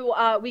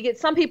know we get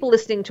some people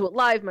listening to it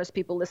live. Most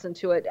people listen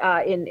to it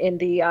in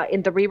the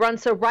rerun.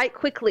 So write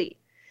quickly,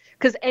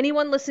 because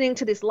anyone listening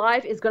to this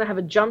live is going to have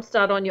a jump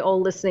start on you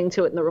all listening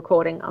to it in the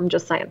recording. I'm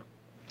just saying.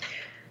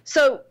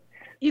 So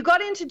you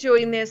got into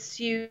doing this.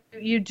 You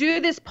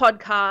do this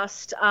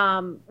podcast.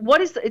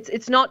 What is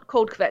it's not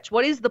called Kvetch.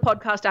 What is the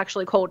podcast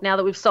actually called now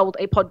that we've sold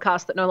a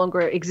podcast that no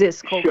longer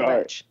exists called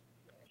Kvetch?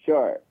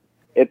 Sure.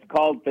 It's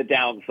called The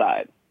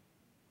Downside.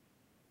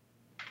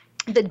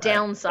 The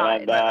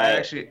Downside. And, I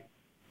actually.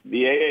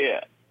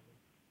 Yeah.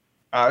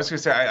 I was going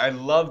to say, I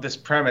love this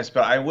premise,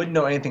 but I wouldn't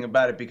know anything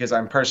about it because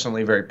I'm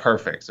personally very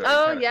perfect. So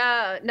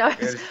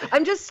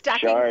I'm just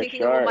stacking,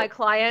 thinking of all my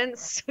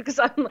clients because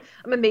I'm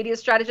a media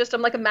strategist.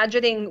 I'm like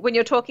imagining when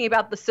you're talking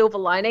about the silver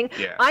lining,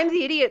 I'm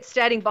the idiot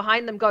standing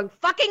behind them going,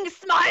 fucking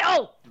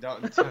smile!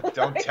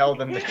 Don't tell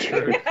them the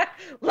truth.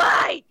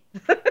 Lie!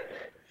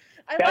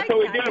 That's what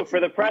we do for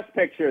the press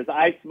pictures.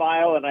 I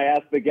smile and I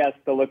ask the guests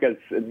to look as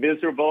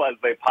miserable as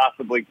they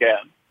possibly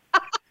can.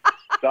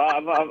 So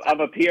I'm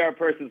a PR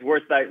person's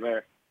worst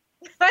nightmare.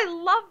 I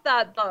love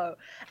that, though.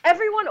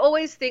 Everyone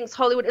always thinks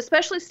Hollywood,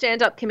 especially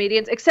stand-up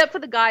comedians, except for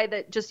the guy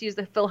that just used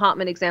the Phil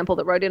Hartman example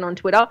that wrote in on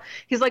Twitter.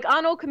 He's like,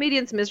 aren't all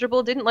comedians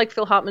miserable? Didn't, like,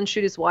 Phil Hartman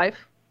shoot his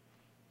wife?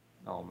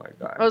 Oh, my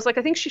God. I was like,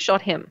 I think she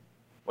shot him.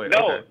 Wait,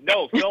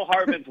 no, Phil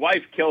Hartman's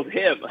wife killed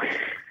him.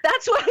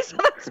 That's why.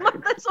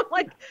 That's I'm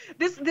like,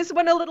 this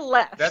went a little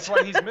left. That's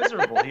why he's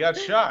miserable. He got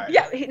shot.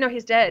 Yeah,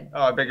 he's dead.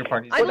 Oh, I beg your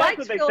pardon. That's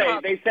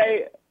what they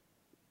say.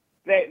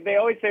 They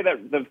always say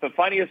that the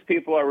funniest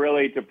people are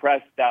really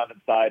depressed down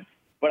inside.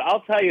 But I'll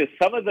tell you,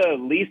 some of the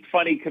least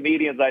funny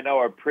comedians I know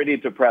are pretty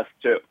depressed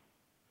too.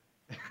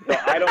 So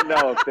I don't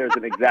know if there's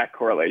an exact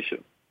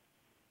correlation.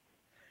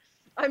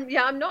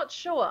 I'm not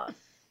sure.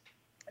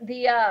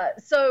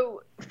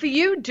 So for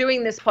you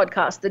doing this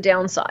podcast, The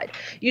Downside,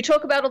 you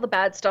talk about all the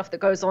bad stuff that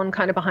goes on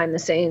kind of behind the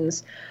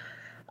scenes.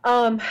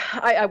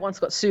 I once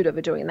got sued over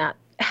doing that.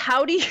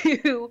 How do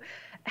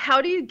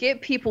you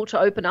get people to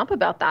open up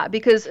about that?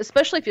 Because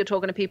especially if you're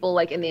talking to people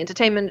like in the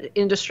entertainment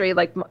industry,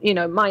 like,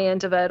 my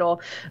end of it, or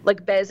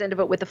like Bear's end of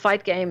it with the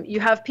fight game, you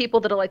have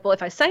people that are like, well,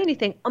 if I say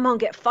anything, I'm going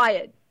to get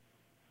fired.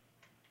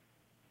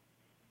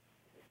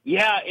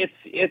 Yeah,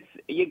 it's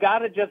you got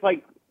to just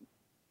like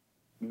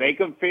make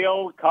them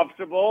feel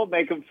comfortable,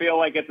 make them feel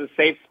like it's a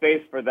safe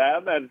space for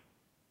them. And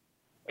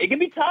it can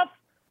be tough.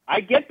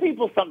 I get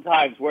people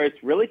sometimes where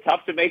it's really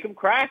tough to make them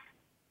crack.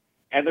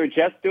 And they're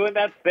just doing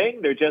that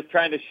thing. They're just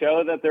trying to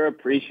show that they're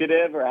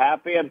appreciative or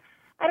happy. And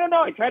I don't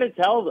know. I try to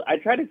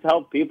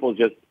tell people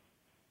just,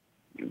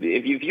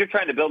 if you're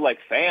trying to build like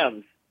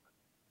fans,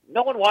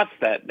 no one wants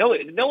that. No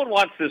one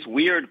wants this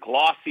weird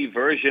glossy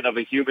version of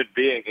a human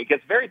being. It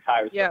gets very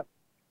tiresome. Yeah.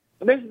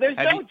 And there's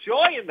no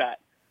joy in that.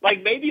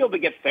 Like, maybe you'll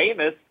get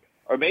famous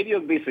or maybe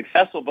you'll be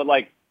successful, but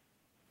like,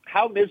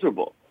 how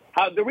miserable?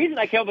 The reason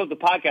I came up with the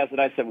podcast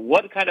and I said,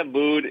 what kind of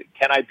mood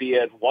can I be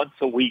in once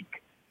a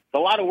week? It's a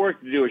lot of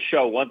work to do a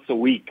show once a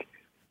week.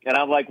 And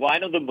I'm like, well, I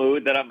know the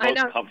mood that I'm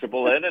most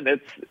comfortable in, and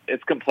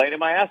it's complaining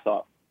my ass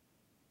off.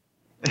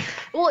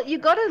 Well, you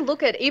got to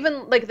look at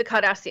even like the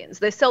Kardashians.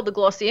 They sell the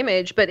glossy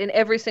image, but in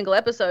every single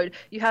episode,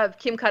 you have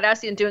Kim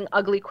Kardashian doing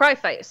ugly cry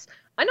face.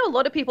 I know a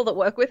lot of people that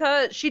work with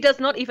her. She does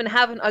not even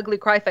have an ugly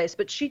cry face,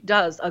 but she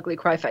does ugly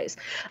cry face.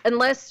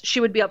 Unless she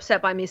would be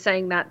upset by me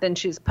saying that, then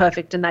she's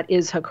perfect, and that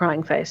is her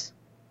crying face.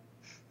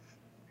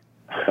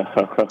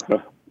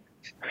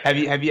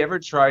 Have you ever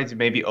tried to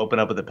maybe open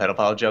up with a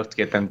pedophile joke to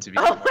get them to be?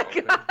 Oh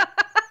my God!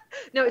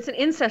 No, it's an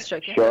incest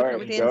joke. Sure.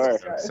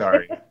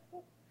 Sorry.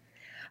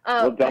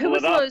 We'll double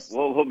it up.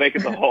 We'll make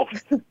it the whole.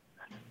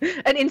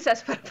 An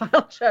incest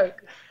pedophile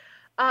joke.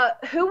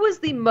 Who was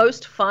the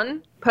most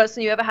fun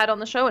person you ever had on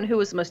the show, and who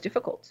was the most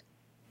difficult?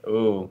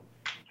 Ooh.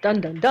 Dun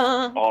dun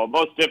dun. Oh,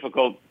 most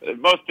difficult.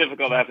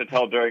 I have to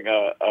tell during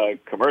a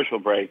commercial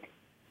break.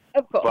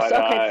 Of course. But,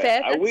 okay,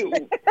 fair.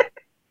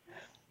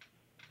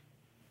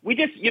 We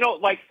just,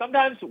 like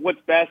sometimes what's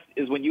best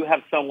is when you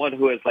have someone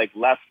who is like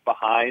left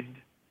behind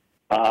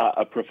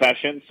a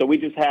profession. So we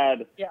just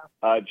had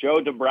Joe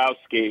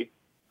Dombrowski,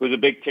 who's a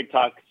big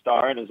TikTok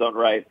star in his own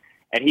right,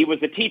 and he was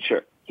a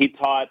teacher. He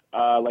taught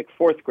like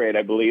fourth grade,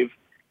 I believe,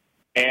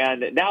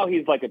 and now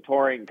he's like a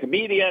touring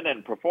comedian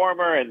and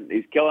performer, and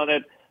he's killing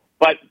it.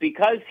 But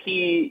because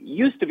he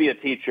used to be a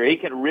teacher, he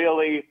can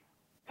really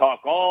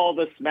talk all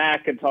the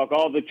smack and talk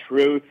all the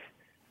truth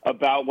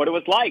about what it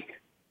was like.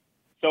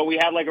 So we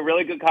had like a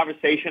really good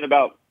conversation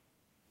about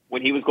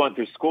when he was going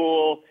through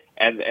school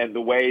and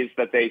the ways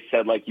that they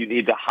said, like, you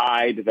need to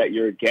hide that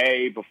you're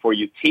gay before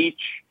you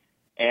teach,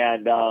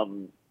 and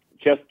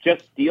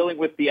just dealing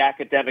with the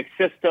academic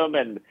system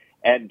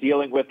and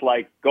dealing with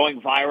like going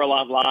viral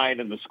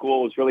online, and the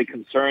school was really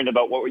concerned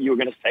about what you were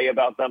going to say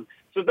about them.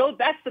 So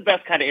that's the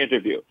best kind of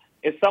interview.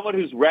 It's someone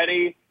who's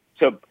ready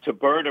to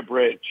burn a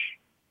bridge.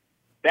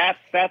 That's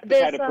the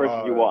kind of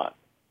person you want.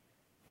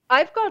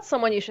 I've got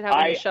someone you should have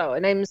on the show. Her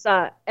name's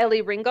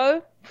Ellie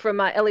Ringo from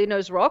Ellie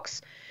Knows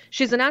Rocks.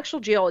 She's an actual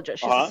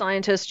geologist. She's a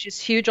scientist. She's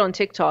huge on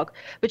TikTok.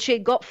 But she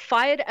got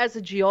fired as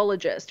a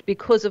geologist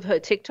because of her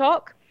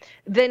TikTok,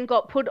 then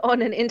got put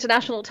on an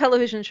international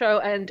television show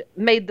and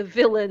made the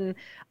villain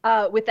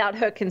without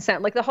her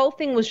consent. Like, the whole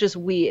thing was just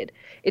weird.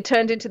 It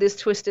turned into this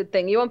twisted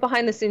thing. You want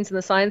behind the scenes in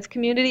the science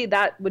community,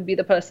 that would be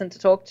the person to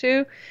talk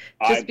to,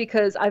 just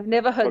because I've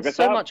never heard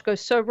so much go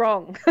so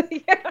wrong.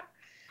 Yeah.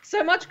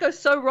 So much goes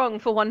so wrong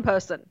for one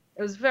person.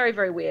 It was very,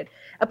 very weird.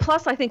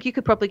 Plus, I think you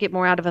could probably get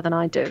more out of her than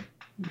I do.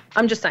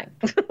 I'm just saying.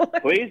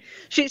 Please?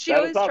 She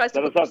always tries to...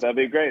 Set us up. That'd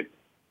be great.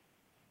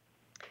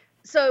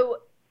 So...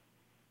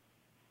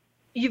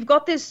 You've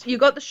got the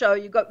show,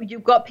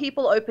 you've got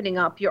people opening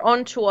up, you're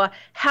on tour.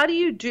 How do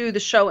you do the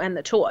show and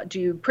the tour?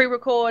 Do you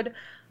pre-record?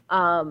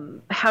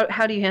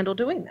 How do you handle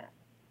doing that?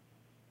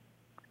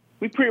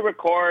 We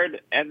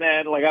pre-record, and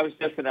then, like, I was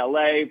just in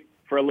LA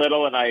for a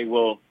little, and I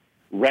will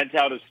rent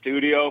out a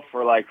studio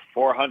for like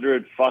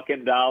 $400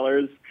 fucking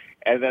dollars,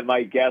 and then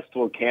my guest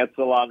will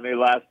cancel on me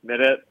last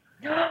minute.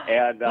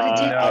 And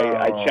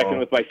I check in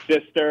with my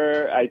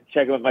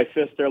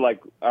sister. Like,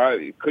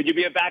 could you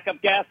be a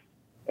backup guest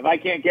if I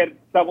can't get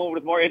someone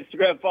with more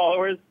Instagram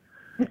followers?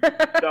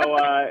 So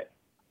I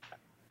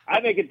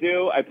make it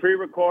do. I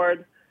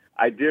pre-record.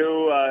 I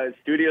do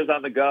studios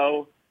on the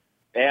go.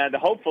 And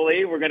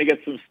hopefully we're going to get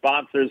some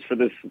sponsors for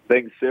this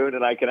thing soon,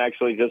 and I can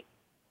actually just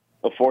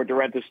afford to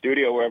rent a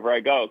studio wherever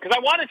I go. Because I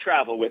want to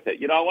travel with it.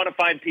 You know, I want to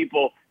find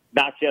people,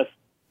 not just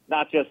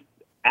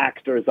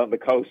actors on the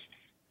coast.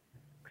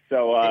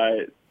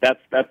 So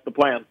that's the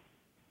plan.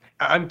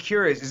 I'm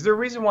curious, is there a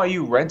reason why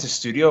you rent a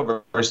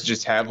studio versus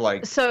just have,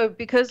 like,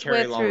 because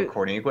carry along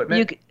recording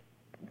equipment?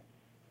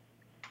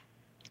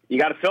 You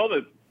got to film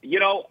it. You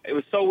know, it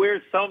was so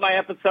weird. Some of my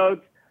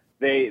episodes,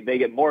 they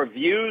get more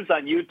views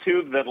on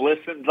YouTube than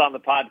listens on the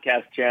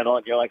podcast channel.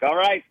 And you're like, all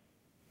right,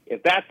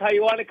 if that's how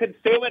you want to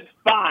consume it,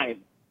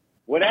 fine.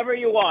 Whatever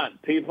you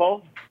want,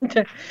 people.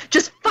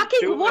 Just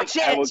fucking watch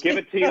it. I will give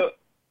it to you.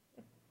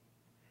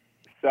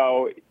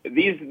 So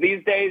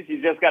these days,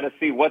 you just got to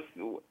see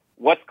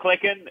what's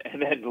clicking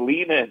and then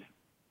lean in.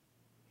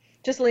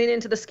 Just lean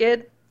into the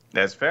skid.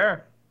 That's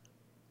fair.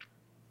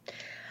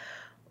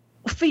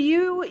 For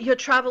you, you're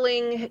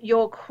traveling.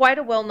 You're quite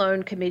a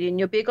well-known comedian.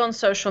 You're big on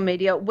social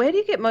media. Where do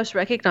you get most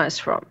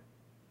recognized from?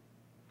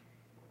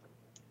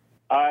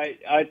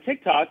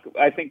 TikTok,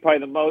 I think probably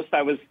the most.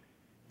 I was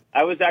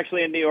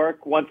actually in New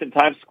York once in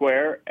Times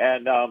Square,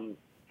 and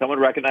someone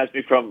recognized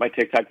me from my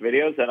TikTok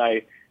videos, and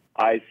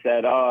I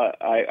said,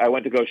 I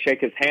went to go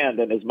shake his hand,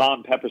 and his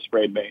mom pepper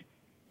sprayed me.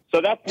 So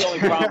that's the only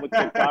problem with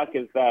TikTok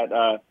is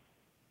that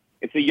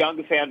it's a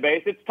young fan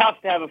base. It's tough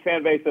to have a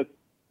fan base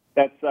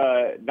that's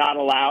not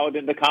allowed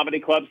in the comedy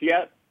clubs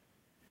yet.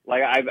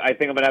 Like, I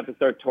think I'm going to have to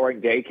start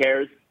touring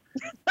daycares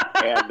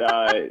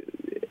and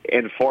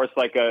enforce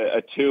like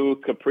a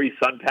 2 Capri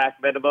Sun Pack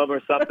minimum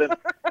or something.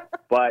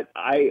 But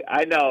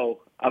I know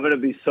I'm going to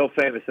be so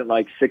famous in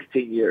like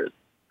 16 years.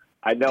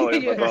 I know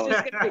it.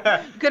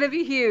 It's going to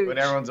be huge. When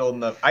everyone's old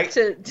enough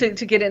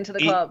to get into the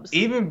clubs.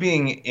 Even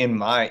being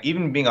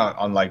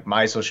on like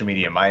my social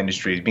media, my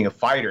industry, being a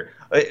fighter,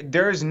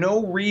 there is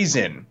no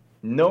reason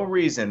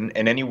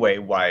in any way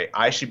why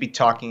I should be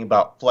talking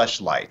about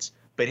fleshlights.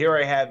 But here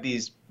I have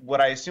these, what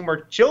I assume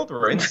are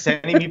children,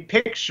 sending me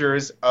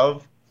pictures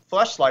of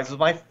fleshlights with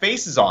my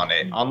faces on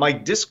it on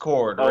like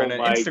Discord or in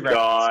an Instagram.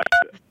 God.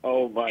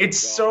 Oh my God. It's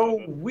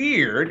so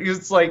weird.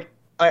 It's like,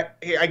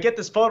 I get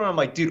this photo and I'm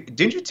like, dude,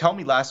 didn't you tell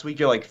me last week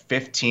you're like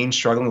 15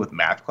 struggling with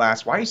math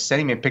class? Why are you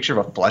sending me a picture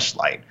of a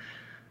fleshlight?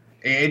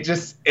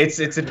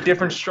 It's a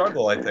different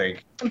struggle, I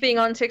think. Being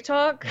on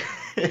TikTok?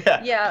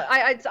 Yeah.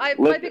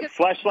 My biggest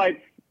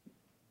fleshlights.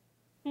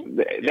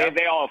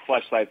 They all have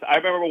fleshlights. I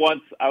remember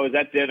once I was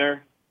at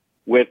dinner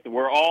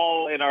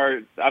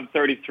I'm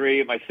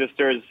 33, my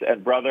sisters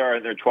and brother are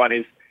in their 20s,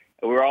 and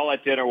we were all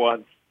at dinner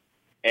once.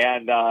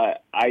 And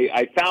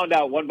I found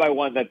out one by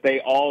one that they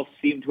all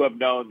seemed to have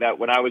known that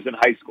when I was in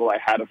high school, I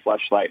had a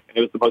fleshlight. And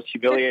it was the most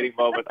humiliating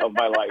moment of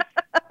my life.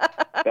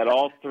 That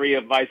all 3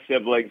 of my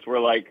siblings were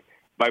like,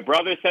 my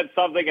brother said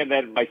something, and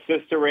then my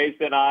sister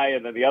raised an eye,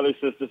 and then the other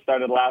sister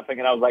started laughing,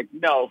 and I was like,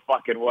 no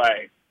fucking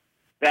way.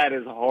 That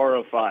is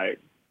horrifying.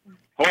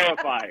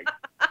 Horrifying.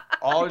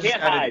 You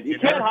can't hide. You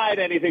can't hide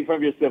anything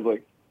from your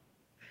siblings.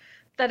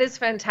 That is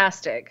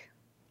fantastic.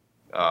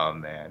 Oh,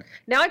 man.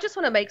 Now I just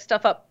want to make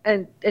stuff up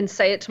and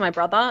say it to my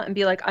brother and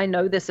be like, I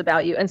know this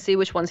about you, and see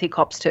which ones he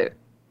cops to.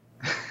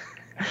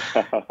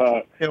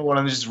 One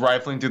of them just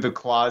rifling through the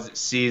closet,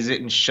 sees it,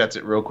 and shuts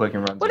it real quick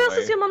and runs away. What else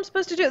is your mom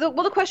supposed to do?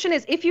 Well, the question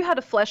is, if you had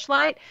a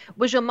fleshlight,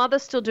 was your mother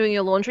still doing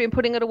your laundry and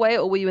putting it away,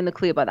 or were you in the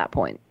clear by that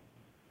point?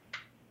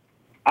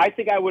 I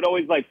think I would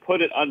always like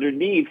put it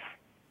underneath,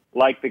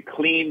 like the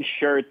clean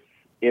shirts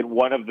in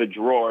one of the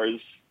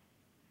drawers,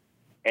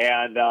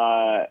 and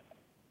I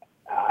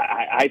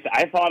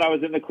thought I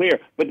was in the clear.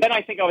 But then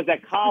I think I was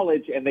at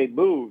college and they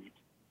moved.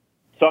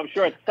 So I'm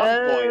sure at some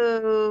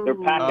point they're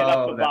packing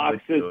up the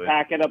boxes,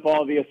 packing up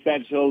all the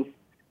essentials.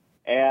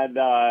 And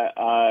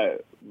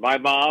my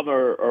mom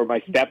or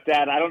my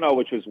stepdad, I don't know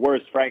which was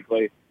worse,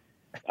 frankly,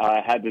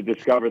 had to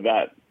discover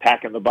that,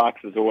 packing the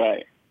boxes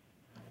away.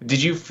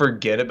 Did you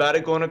forget about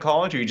it going to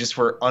college, or you just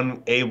were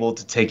unable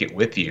to take it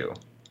with you?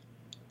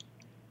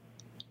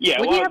 Yeah,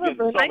 well, I was getting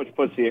so much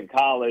pussy in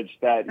college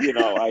that,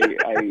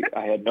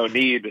 I had no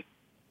need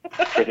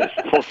for this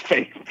full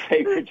fake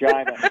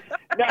vagina.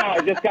 No,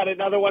 I just got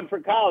another one for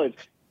college.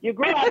 You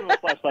grow out of a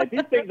fleshlight.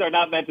 These things are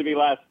not meant to be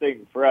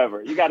lasting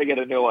forever. You got to get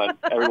a new one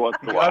every once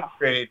in a while.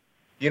 Upgrade.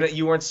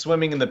 You weren't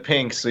swimming in the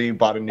pink, so you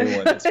bought a new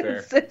one. That's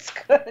fair. It's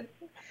good.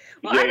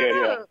 Well, I don't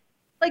know. Yeah.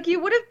 Like,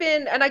 you would have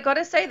been, and I got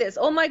to say this,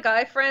 all my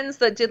guy friends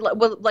that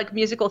were like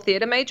musical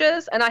theater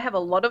majors, and I have a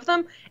lot of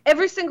them,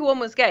 every single one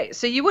was gay.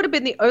 So you would have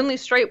been the only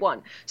straight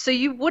one. So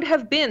you would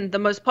have been the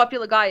most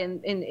popular guy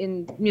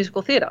in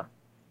musical theater.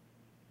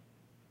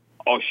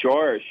 Oh,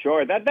 sure.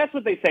 That's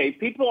what they say.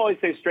 People always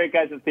say straight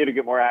guys in theater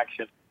get more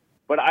action.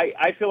 But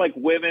I feel like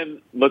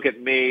women look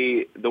at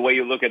me the way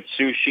you look at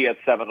sushi at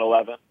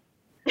 7-Eleven.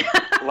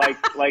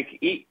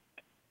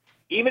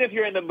 Even if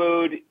you're in the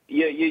mood,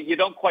 you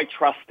don't quite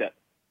trust it.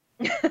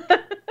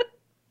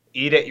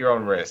 Eat at your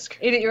own risk.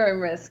 Eat at your own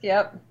risk.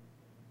 Yep.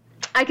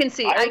 I can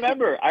see. I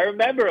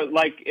remember,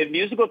 like in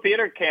musical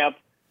theater camp,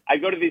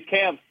 I'd go to these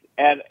camps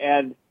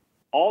and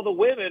all the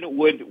women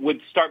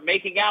would start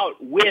making out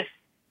with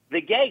the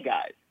gay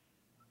guys,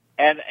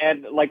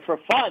 and like for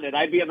fun, and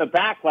I'd be in the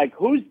back like,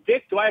 whose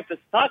dick do I have to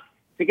suck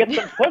to get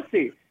some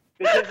pussy?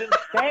 This is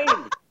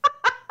insane.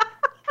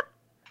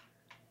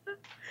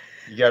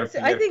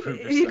 I think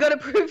you got to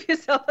prove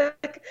yourself.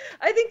 Like,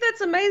 I think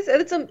that's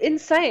amazing. It's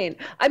insane.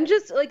 I'm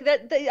just like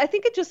that. I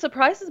think it just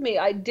surprises me.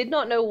 I did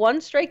not know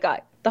one straight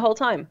guy the whole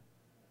time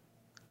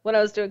when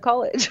I was doing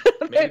college.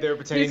 Maybe they were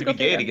pretending to be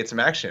gay to get some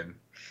action.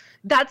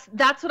 That's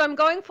what I'm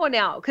going for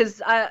now,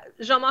 because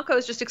Jean-Marco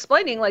was just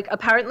explaining, like,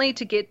 apparently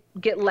to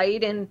get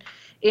laid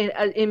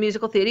in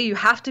musical theater, you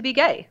have to be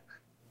gay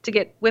to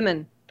get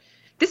women.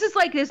 This is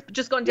like has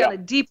just gone down a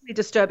deeply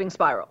disturbing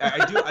spiral.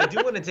 I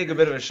do want to take a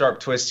bit of a sharp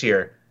twist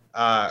here.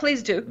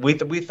 Please do.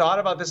 We thought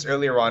about this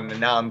earlier on, and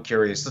now I'm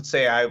curious. Let's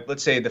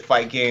say the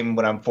fight game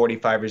when I'm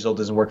 45 years old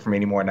doesn't work for me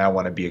anymore, and I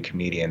want to be a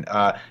comedian.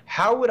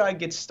 How would I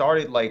get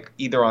started? Like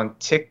either on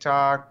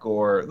TikTok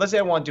or let's say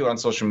I want to do it on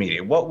social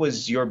media. What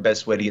was your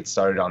best way to get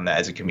started on that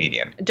as a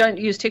comedian? Don't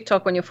use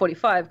TikTok when you're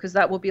 45 because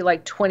that will be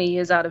like 20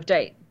 years out of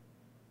date.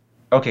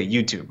 Okay,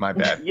 YouTube. My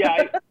bad.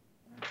 Yeah.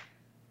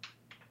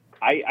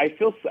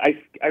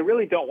 I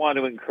really don't want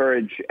to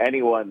encourage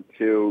anyone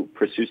to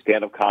pursue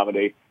stand-up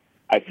comedy.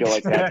 I feel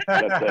like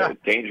that's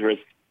dangerous.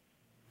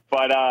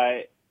 But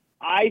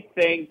I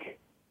think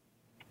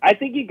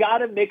you got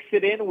to mix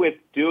it in with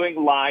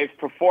doing live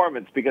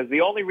performance, because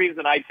the only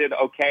reason I did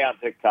okay on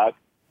TikTok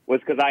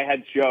was because I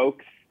had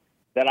jokes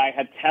that I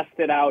had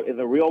tested out in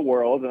the real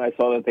world, and I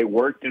saw that they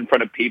worked in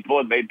front of people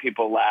and made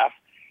people laugh.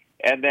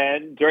 And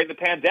then during the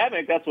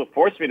pandemic, that's what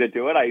forced me to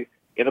do it.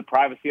 In the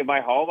privacy of my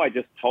home, I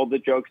just told the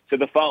jokes to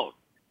the phone.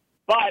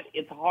 But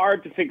it's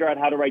hard to figure out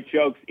how to write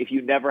jokes if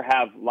you never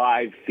have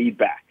live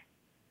feedback.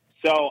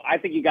 So I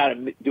think you got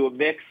to do a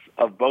mix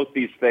of both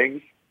these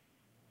things,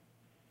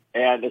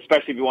 and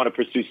especially if you want to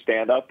pursue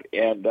stand-up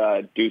and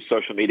do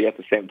social media at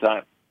the same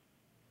time.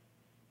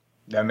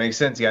 That makes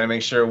sense. You got to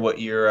make sure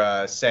what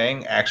you're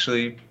saying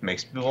actually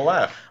makes people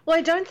laugh. Well,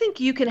 I don't think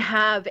you can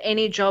have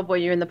any job where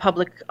you're in the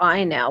public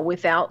eye now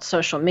without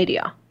social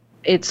media.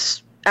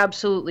 It's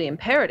absolutely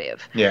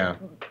imperative. Yeah.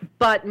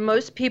 But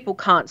most people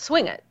can't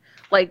swing it.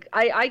 Like,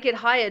 I get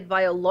hired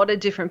by a lot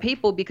of different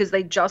people because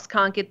they just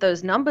can't get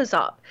those numbers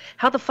up.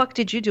 How the fuck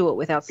did you do it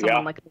without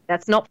someone like me?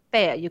 That's not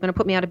fair. You're going to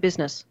put me out of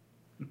business.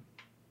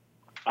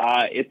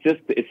 It's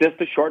just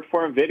a short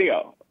form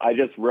video. I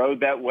just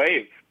rode that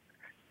wave.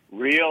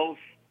 Reels,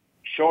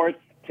 shorts,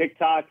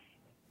 TikToks,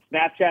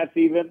 Snapchats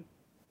even.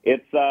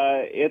 It's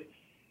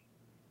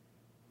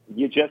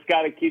you just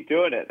got to keep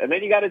doing it. And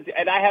then you got to,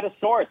 and I had a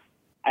source.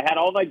 I had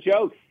all my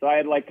jokes. So I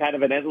had like kind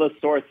of an endless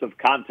source of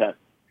content.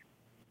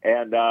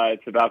 And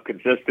it's about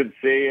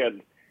consistency,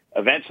 and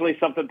eventually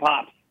something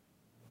pops.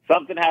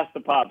 Something has to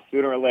pop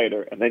sooner or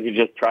later, and then you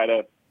just try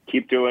to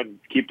keep doing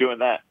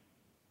that.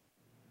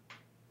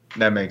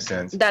 That makes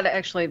sense. That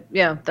actually,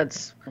 yeah,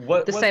 that's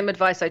the same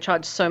advice I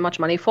charge so much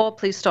money for.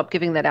 Please stop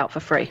giving that out for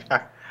free.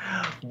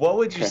 What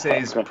would you say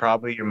is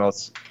probably your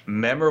most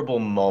memorable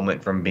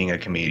moment from being a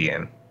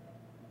comedian?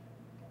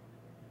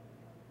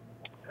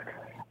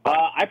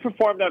 I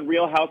performed on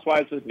Real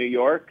Housewives of New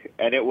York,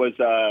 and it was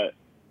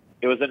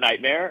a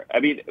nightmare. I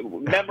mean,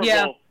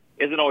 memorable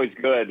isn't always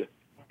good.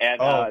 And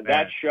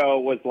that show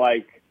was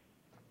like,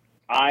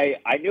 I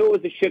knew it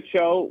was a shit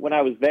show when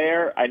I was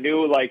there. I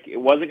knew like it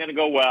wasn't going to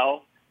go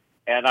well.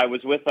 And I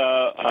was with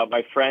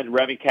my friend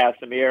Remy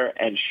Casimir,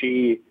 and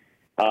she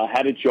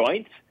had a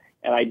joint.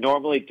 And I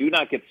normally do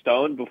not get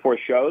stoned before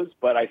shows,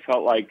 but I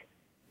felt like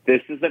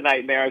this is a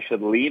nightmare. I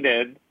should lean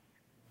in.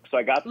 So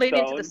I got stoned.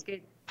 Into the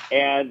skate.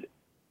 And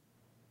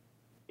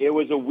it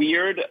was a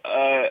weird.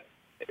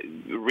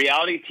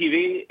 Reality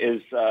TV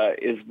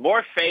is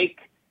more fake.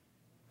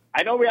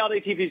 I know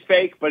reality TV is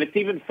fake, but it's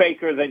even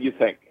faker than you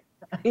think.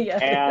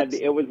 Yes. And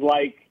it was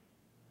like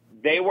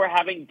they were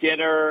having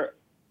dinner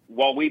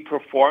while we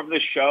performed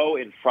the show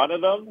in front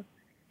of them.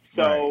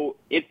 So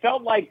it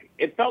felt like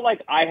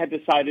I had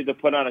decided to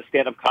put on a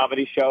stand-up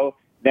comedy show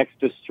next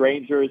to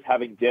strangers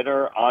having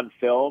dinner on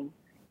film,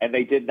 and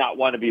they did not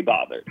want to be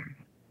bothered.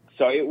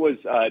 So it was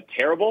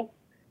terrible.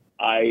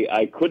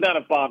 I could not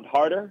have bombed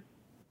harder.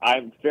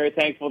 I'm very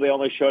thankful they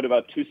only showed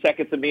about 2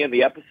 seconds of me in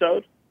the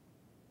episode.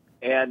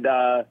 And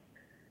don't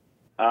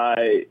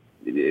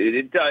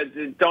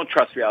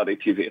trust reality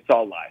TV. It's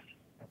all lies.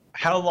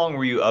 How long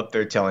were you up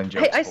there telling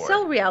jokes Hey, I for?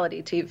 sell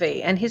reality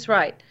TV, and he's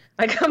right.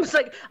 Like, I'm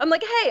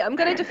like, hey, I'm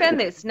going to defend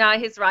this. Nah,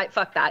 he's right.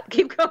 Fuck that.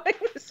 Keep going.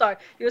 Sorry,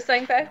 you were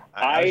saying, Faye?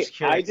 I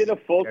did a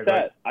full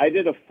set. I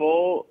did a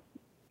full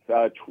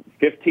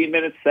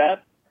 15-minute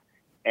set,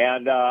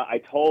 and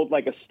I told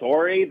like a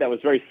story that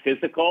was very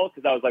physical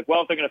because I was like,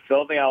 well, if they're going to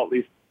film me, I'll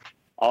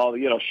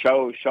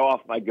show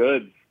off my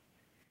goods.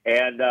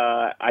 And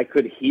I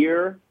could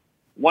hear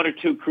one or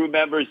two crew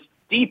members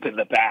deep in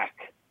the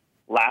back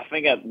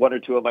laughing at one or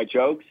two of my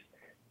jokes.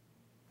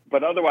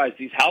 But otherwise,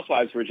 these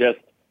housewives were just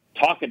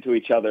talking to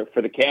each other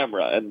for the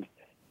camera and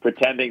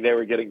pretending they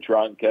were getting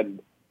drunk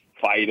and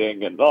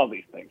fighting and all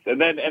these things. And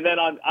then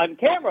on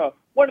camera,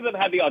 one of them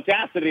had the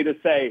audacity to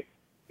say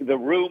the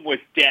room was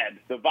dead,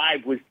 the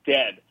vibe was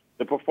dead,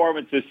 the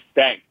performances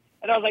stank.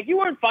 And I was like, you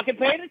weren't fucking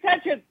paying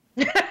attention.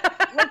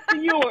 Let's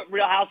see you,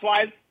 Real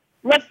Housewives.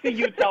 Let's see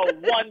you tell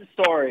one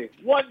story,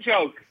 one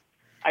joke.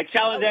 I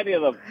challenge any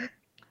of them.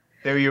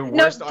 They were your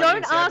worst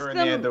audience don't ask ever,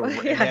 them. and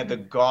they had the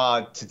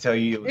gall to tell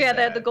you it was they bad.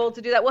 had the gall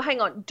to do that. Well, hang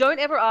on. Don't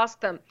ever ask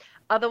them.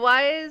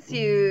 Otherwise,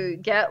 you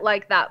get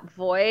like that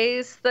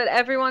voice that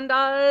everyone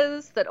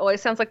does that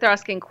always sounds like they're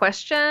asking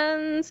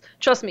questions.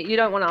 Trust me, you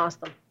don't want to ask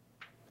them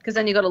because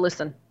then you got to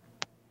listen.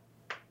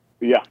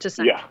 Yeah. Just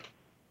saying.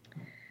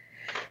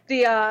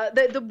 Yeah.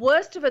 The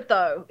worst of it,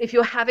 though, if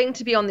you're having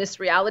to be on this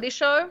reality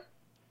show,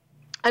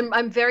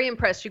 I'm very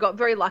impressed. You got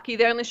very lucky.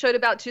 They only showed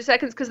about 2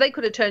 seconds because they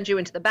could have turned you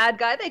into the bad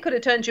guy. They could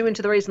have turned you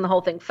into the reason the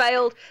whole thing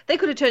failed. They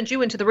could have turned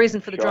you into the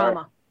reason for the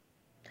drama.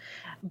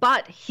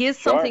 But here's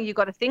something you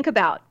got to think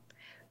about.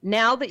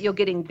 Now that you're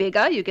getting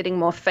bigger, you're getting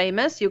more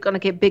famous, you're going to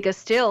get bigger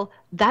still,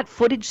 that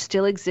footage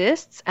still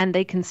exists and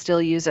they can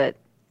still use it.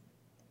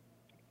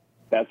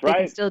 That's right. They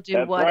can still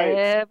do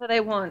whatever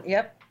they want.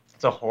 Yep.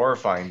 It's a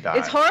horrifying dive.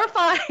 It's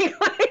horrifying.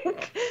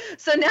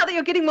 So now that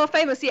you're getting more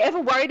famous, you ever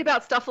worried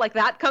about stuff like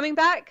that coming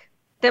back?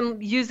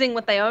 Them using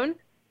what they own?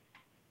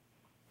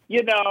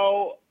 You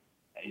know,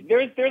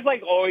 there's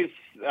like always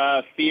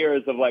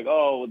fears of like,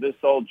 oh, will this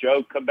old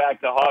joke come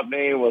back to haunt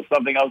me? Will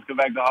something else come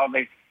back to haunt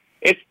me?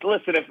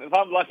 Listen, if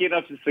I'm lucky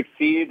enough to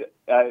succeed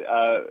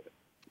far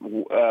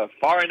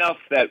enough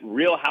that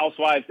Real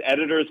Housewives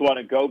editors want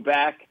to go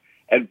back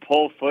and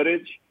pull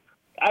footage,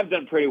 I've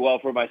done pretty well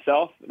for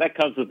myself. That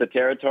comes with the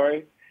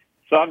territory.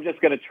 So I'm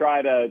just going to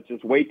try to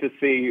just wait to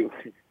see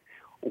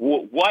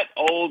what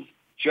old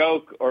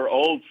joke or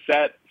old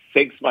set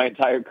sinks my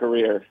entire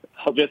career.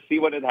 I'll just see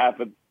when it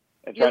happens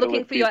and try to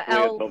live peacefully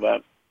until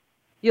then.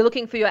 You're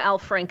looking for your Al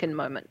Franken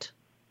moment.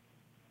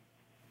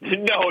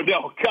 No,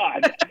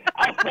 God.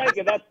 Al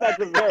Franken, that's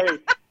a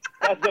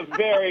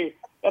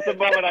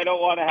moment I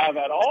don't want to have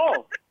at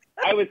all.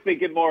 I was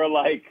thinking more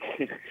like,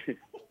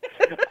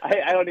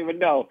 I don't even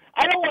know.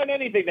 I don't want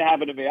anything to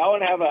happen to me. I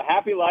want to have a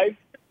happy life.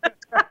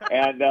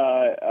 And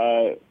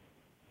I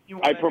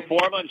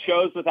perform on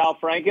shows with Al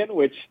Franken,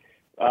 which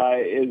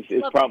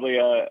is probably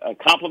a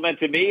compliment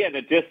to me and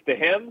a diss to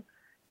him.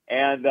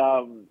 And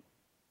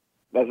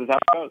this is how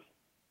it goes.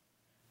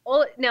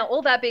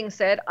 All that being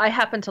said, I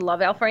happen to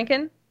love Al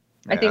Franken.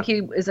 I think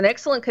he is an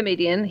excellent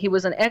comedian. He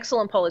was an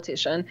excellent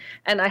politician,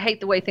 and I hate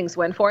the way things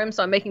went for him,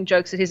 so I'm making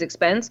jokes at his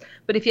expense.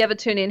 But if you ever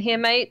tune in here,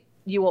 mate,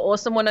 you were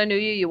awesome when I knew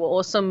you. You were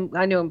awesome.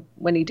 I knew him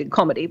when he did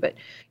comedy, but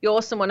you're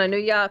awesome when I knew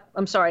you.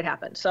 I'm sorry it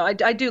happened. So I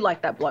do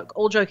like that bloke,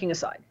 all joking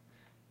aside.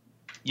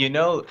 You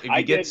know,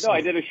 I did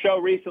a show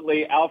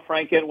recently. Al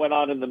Franken went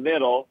on in the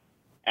middle,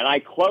 and I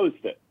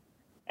closed it.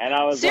 And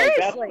I was like,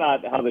 that's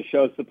not how the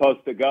show's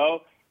supposed to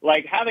go.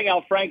 Like, having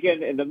Al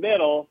Franken in the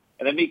middle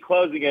and then me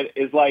closing it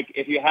is like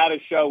if you had a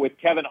show with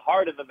Kevin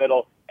Hart in the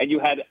middle and you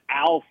had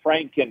Al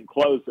Franken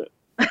close it.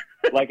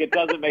 Like, it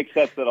doesn't make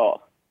sense at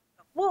all.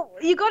 Well,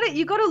 you got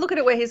to look at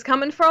it where he's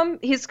coming from.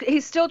 He's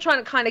still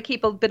trying to kind of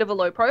keep a bit of a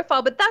low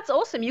profile, but that's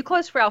awesome. You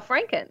closed for Al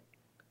Franken.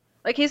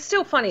 Like, he's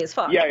still funny as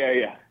fuck.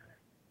 Yeah.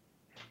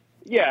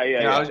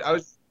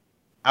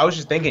 I was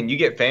just thinking, you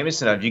get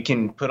famous enough, you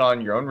can put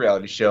on your own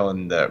reality show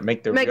and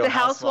make the Real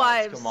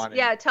Housewives come on.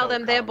 Yeah, tell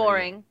them they're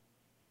boring.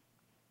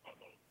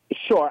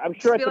 Sure, I'm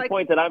sure at the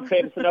point that I'm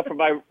famous enough for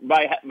my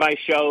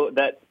show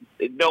that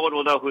no one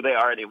will know who they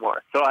are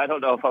anymore. So I don't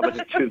know if I'm going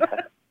to do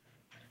that.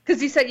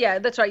 Because you said, yeah,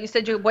 that's right. You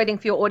said you're waiting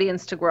for your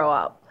audience to grow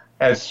up.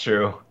 That's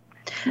true.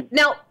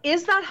 Now,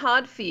 is that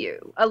hard for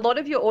you? A lot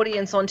of your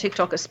audience on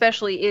TikTok,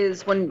 especially,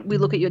 is when we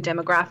look at your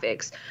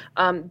demographics,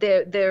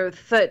 they're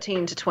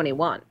 13 to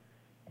 21.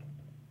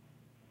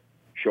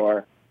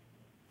 Sure.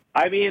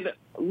 I mean,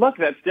 look,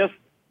 that's just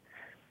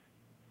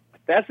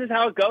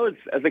how it goes.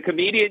 As a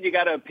comedian, you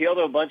got to appeal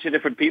to a bunch of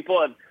different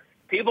people, and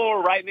people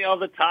will write me all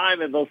the time,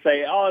 and they'll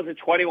say, "Oh, is it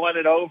 21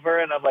 and over?"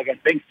 And I'm like, "I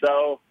think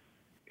so."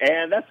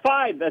 And that's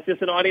fine. That's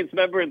just an audience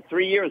member in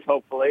 3 years,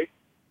 hopefully.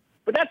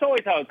 But that's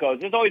always how it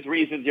goes. There's always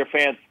reasons your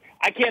fans.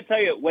 I can't tell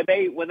you when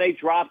they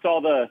dropped all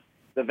the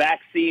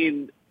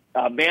vaccine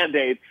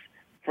mandates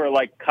for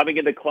like coming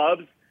into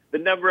clubs, the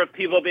number of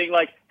people being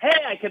like,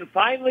 "Hey, I can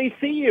finally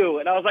see you,"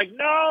 and I was like,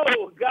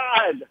 "No,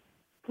 God,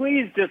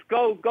 please just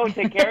go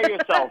take care of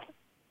yourself."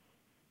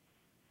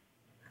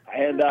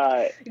 And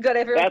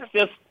that's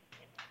just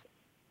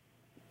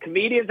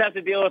comedians have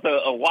to deal with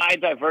a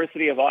wide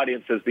diversity of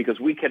audiences because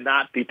we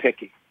cannot be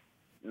picky.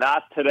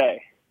 Not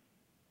today.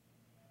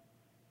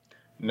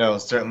 No,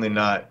 certainly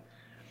not.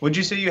 Would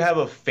you say you have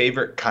a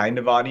favorite kind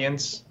of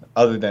audience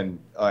other than,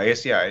 I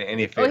guess, yeah,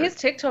 any favorite? Well, his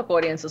TikTok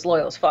audience is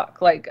loyal as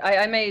fuck. Like,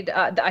 I made,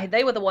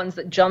 they were the ones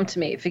that jumped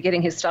me for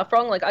getting his stuff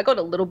wrong. Like, I got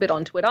a little bit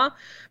on Twitter,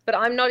 but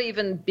I'm not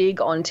even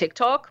big on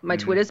TikTok. My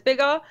Twitter's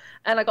bigger.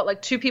 And I got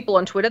like 2 people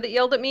on Twitter that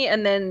yelled at me,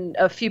 and then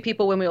a few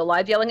people when we were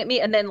live yelling at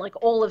me, and then like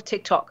all of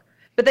TikTok.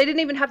 But they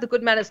didn't even have the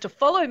good manners to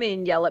follow me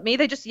and yell at me.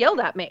 They just yelled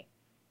at me.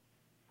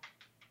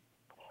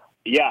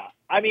 Yeah.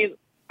 I mean,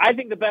 I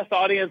think the best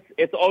audience,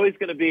 it's always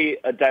going to be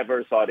a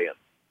diverse audience.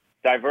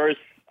 Diverse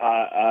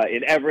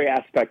in every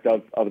aspect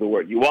of the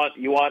word. You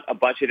want a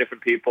bunch of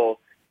different people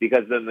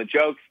because then the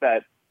jokes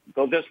that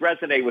they'll just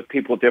resonate with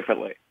people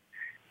differently.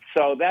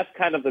 So that's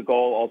kind of the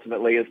goal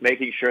ultimately, is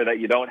making sure that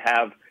you don't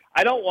have,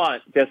 I don't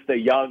want just a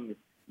young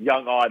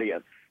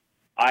audience.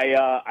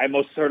 I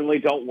most certainly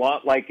don't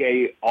want like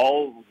a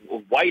all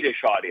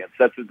whitish audience.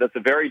 That's a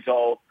very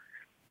dull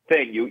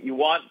thing. You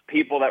want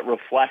people that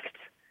reflect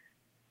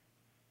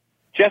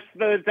just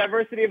the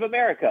diversity of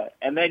America.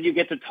 And then you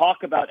get to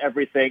talk about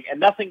everything,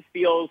 and nothing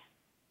feels,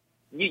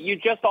 you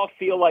just all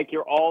feel like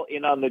you're all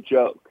in on the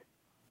joke.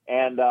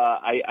 And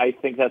I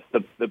think that's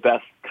the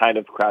best kind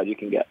of crowd you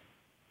can get.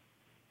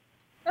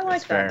 I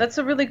like that. That's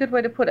a really good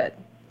way to put it.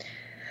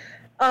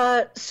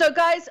 So,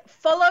 guys,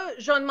 follow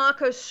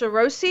Gianmarco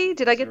Cerosi.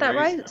 Did I get that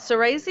right?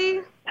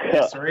 Cerosi?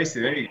 Yeah, Cerosi.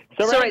 There you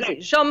go. Cerosi.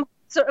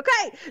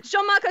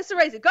 Gianmarco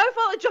Cerosi. Go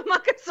follow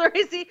Gianmarco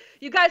Cerosi.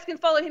 You guys can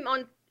follow him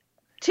on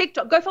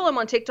TikTok. Go follow him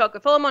on TikTok. Go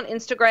follow him on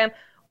Instagram.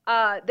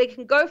 They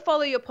can go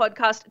follow your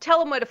podcast. Tell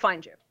them where to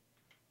find you.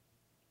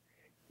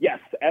 Yes,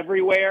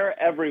 everywhere,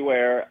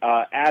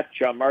 at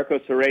Gianmarco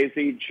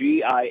Soresi,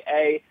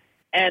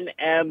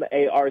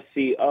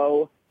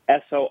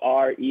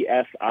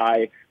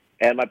 GIANMARCOSORESI.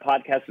 And my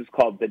podcast is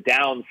called The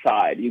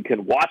Downside. You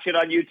can watch it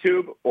on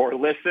YouTube or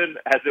listen,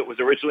 as it was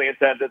originally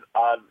intended,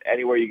 on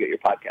anywhere you get your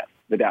podcast,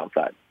 The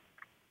Downside.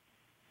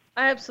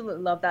 I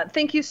absolutely love that.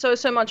 Thank you so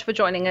much for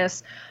joining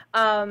us.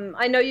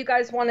 I know you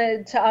guys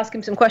wanted to ask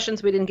him some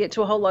questions. We didn't get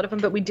to a whole lot of them,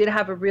 but we did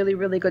have a really,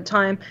 really good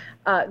time.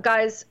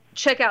 Guys,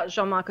 check out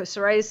Gianmarco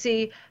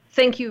Cerosi.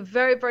 Thank you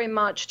very, very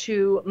much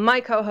to my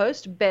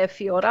co-host, Bear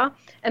Fiora.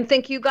 And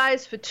thank you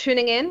guys for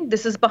tuning in.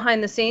 This is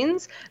Behind the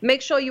Scenes.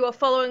 Make sure you are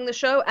following the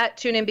show at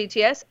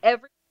TuneInBTS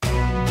every...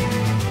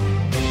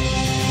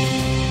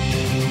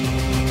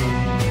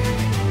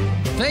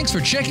 Thanks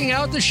for checking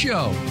out the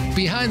show.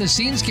 Behind the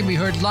Scenes can be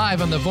heard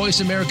live on the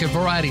Voice America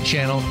Variety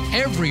Channel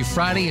every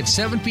Friday at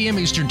 7 p.m.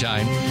 Eastern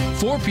Time,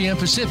 4 p.m.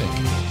 Pacific.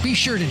 Be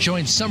sure to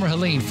join Summer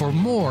Helene for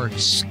more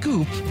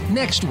Scoop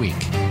next week.